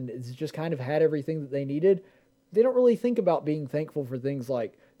country and has just kind of had everything that they needed, they don't really think about being thankful for things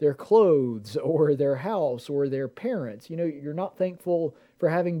like their clothes or their house or their parents. You know, you're not thankful for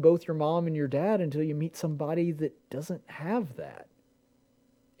having both your mom and your dad until you meet somebody that doesn't have that.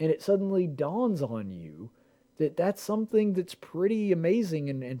 And it suddenly dawns on you that that's something that's pretty amazing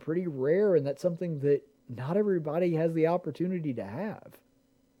and pretty rare, and that's something that not everybody has the opportunity to have.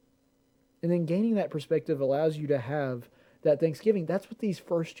 And then gaining that perspective allows you to have that thanksgiving. That's what these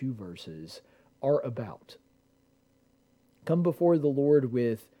first two verses are about. Come before the Lord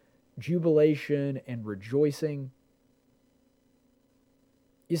with jubilation and rejoicing.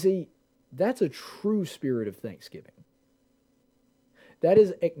 You see, that's a true spirit of thanksgiving. That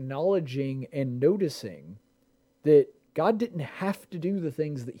is acknowledging and noticing that God didn't have to do the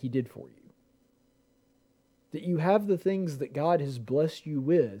things that he did for you. That you have the things that God has blessed you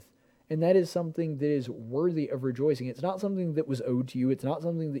with, and that is something that is worthy of rejoicing. It's not something that was owed to you. It's not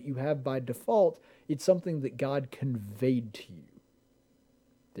something that you have by default. It's something that God conveyed to you.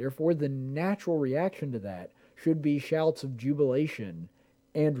 Therefore, the natural reaction to that should be shouts of jubilation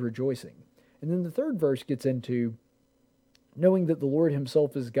and rejoicing. And then the third verse gets into knowing that the Lord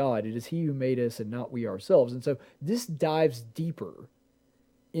himself is God. It is he who made us and not we ourselves. And so this dives deeper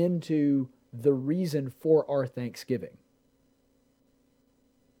into the reason for our thanksgiving.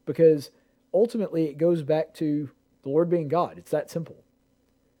 Because ultimately it goes back to the Lord being God. It's that simple.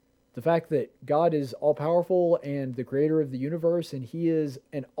 The fact that God is all-powerful and the creator of the universe, and he is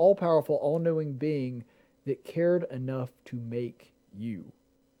an all-powerful, all-knowing being that cared enough to make you.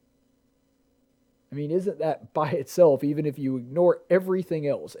 I mean, isn't that by itself, even if you ignore everything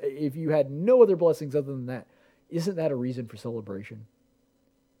else, if you had no other blessings other than that, isn't that a reason for celebration?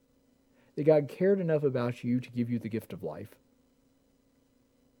 That God cared enough about you to give you the gift of life.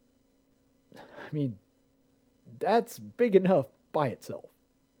 I mean, that's big enough by itself.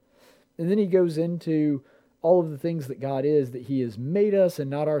 And then he goes into all of the things that God is, that he has made us and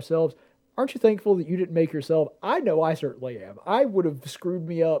not ourselves. Aren't you thankful that you didn't make yourself? I know I certainly am. I would have screwed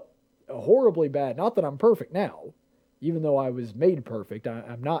me up horribly bad. Not that I'm perfect now, even though I was made perfect.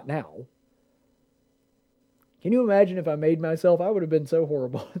 I'm not now. Can you imagine if I made myself? I would have been so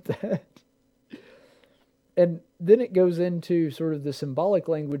horrible at that. And then it goes into sort of the symbolic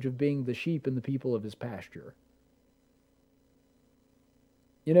language of being the sheep and the people of his pasture.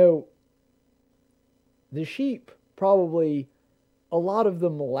 You know, the sheep, probably a lot of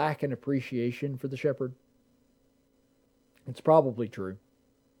them lack an appreciation for the shepherd. It's probably true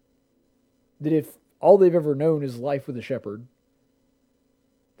that if all they've ever known is life with a shepherd,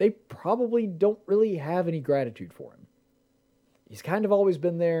 they probably don't really have any gratitude for him. He's kind of always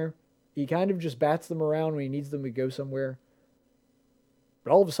been there. He kind of just bats them around when he needs them to go somewhere.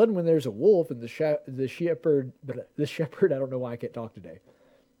 But all of a sudden, when there's a wolf and the shepherd, I don't know why I can't talk today,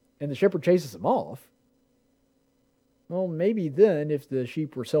 and the shepherd chases him off, well, maybe then, if the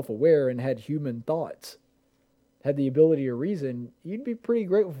sheep were self-aware and had human thoughts, had the ability to reason, he'd be pretty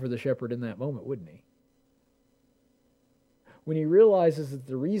grateful for the shepherd in that moment, wouldn't he? When he realizes that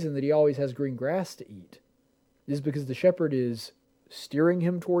the reason that he always has green grass to eat is because the shepherd is steering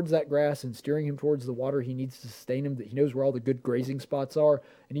him towards that grass and steering him towards the water he needs to sustain him, that he knows where all the good grazing spots are,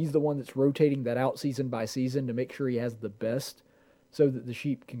 and he's the one that's rotating that out season by season to make sure he has the best so that the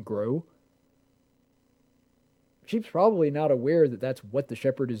sheep can grow. Sheep's probably not aware that that's what the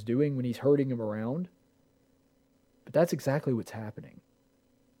shepherd is doing when he's herding him around, but that's exactly what's happening.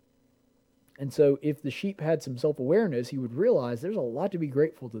 And so if the sheep had some self-awareness, he would realize there's a lot to be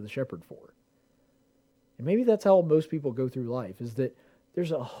grateful to the shepherd for. And maybe that's how most people go through life, is that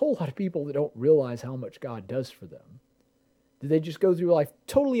there's a whole lot of people that don't realize how much God does for them. That they just go through life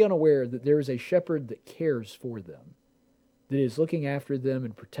totally unaware that there is a shepherd that cares for them, that is looking after them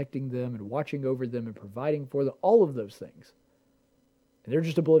and protecting them and watching over them and providing for them, all of those things. And they're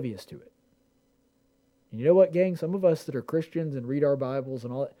just oblivious to it. And you know what, gang? Some of us that are Christians and read our Bibles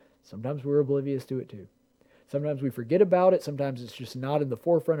and all that, sometimes we're oblivious to it too. Sometimes we forget about it. Sometimes it's just not in the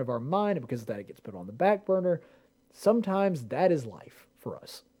forefront of our mind, and because of that it gets put on the back burner. Sometimes that is life for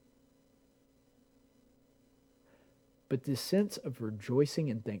us. But this sense of rejoicing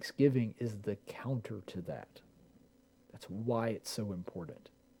and thanksgiving is the counter to that. That's why it's so important.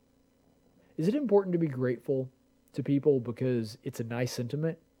 Is it important to be grateful to people because it's a nice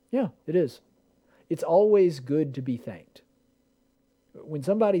sentiment? Yeah, it is. It's always good to be thanked. When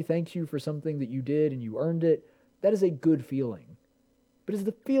somebody thanks you for something that you did and you earned it, that is a good feeling. But is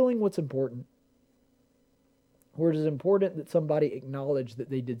the feeling what's important? Or is it important that somebody acknowledge that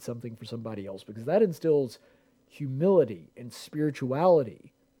they did something for somebody else? Because that instills humility and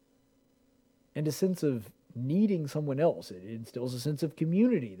spirituality and a sense of needing someone else. It instills a sense of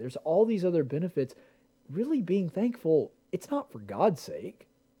community. There's all these other benefits. Really being thankful, it's not for God's sake.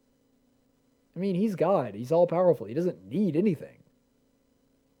 I mean, he's God. He's all-powerful. He doesn't need anything.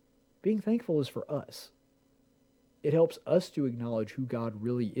 Being thankful is for us. It helps us to acknowledge who God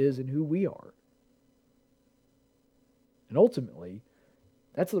really is and who we are. And ultimately,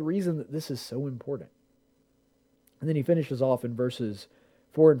 that's the reason that this is so important. And then he finishes off in verses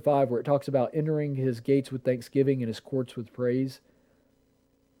 4 and 5 where it talks about entering his gates with thanksgiving and his courts with praise.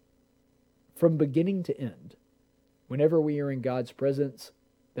 From beginning to end, whenever we are in God's presence,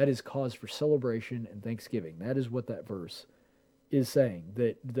 that is cause for celebration and thanksgiving. That is what that verse is saying,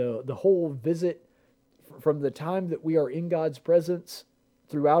 that the whole visit from the time that we are in God's presence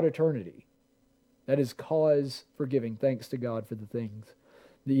throughout eternity, that is cause for giving thanks to God for the things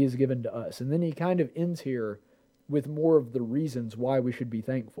that he has given to us. And then he kind of ends here with more of the reasons why we should be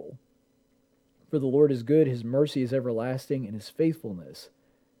thankful. For the Lord is good, his mercy is everlasting, and his faithfulness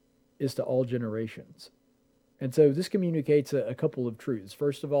is to all generations. And so this communicates a couple of truths.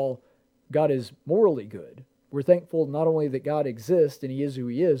 First of all, God is morally good. We're thankful not only that God exists and he is who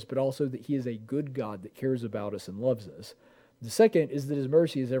he is, but also that he is a good God that cares about us and loves us. The second is that his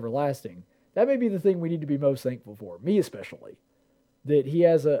mercy is everlasting. That may be the thing we need to be most thankful for, me especially, that he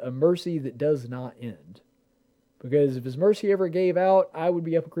has a mercy that does not end. Because if his mercy ever gave out, I would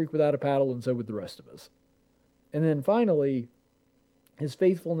be up a creek without a paddle, and so would the rest of us. And then finally, his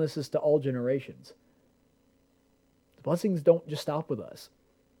faithfulness is to all generations. The blessings don't just stop with us.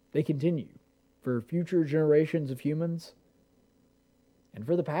 They continue for future generations of humans and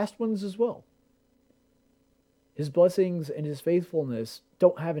for the past ones as well. His blessings and his faithfulness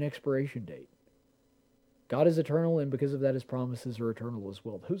don't have an expiration date. God is eternal, and because of that, his promises are eternal as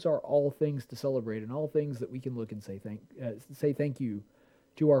well. Those are all things to celebrate and all things that we can look and say thank you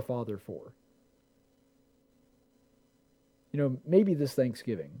to our Father for. You know, maybe this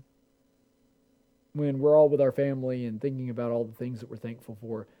Thanksgiving, when we're all with our family and thinking about all the things that we're thankful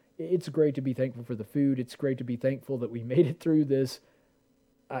for, it's great to be thankful for the food. It's great to be thankful that we made it through this,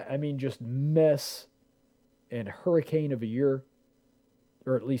 just mess and hurricane of a year,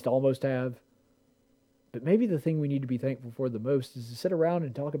 or at least almost have. But maybe the thing we need to be thankful for the most is to sit around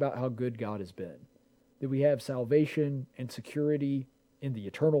and talk about how good God has been. That we have salvation and security in the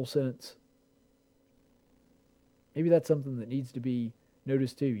eternal sense. Maybe that's something that needs to be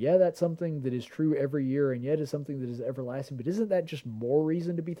noticed too. Yeah, that's something that is true every year, and yet is something that is everlasting. But isn't that just more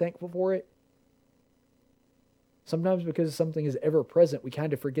reason to be thankful for it? Sometimes because something is ever present, we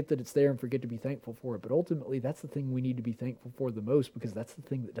kind of forget that it's there and forget to be thankful for it. But ultimately, that's the thing we need to be thankful for the most, because that's the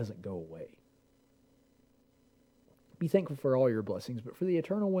thing that doesn't go away. Be thankful for all your blessings, but for the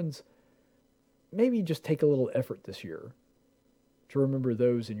eternal ones, maybe just take a little effort this year to remember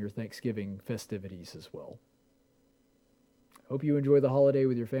those in your Thanksgiving festivities as well. Hope you enjoy the holiday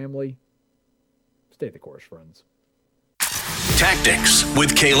with your family. Stay the course, friends. Tactics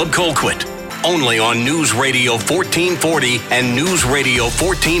with Caleb Colquitt. Only on News Radio 1440 and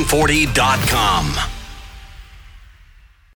NewsRadio1440.com.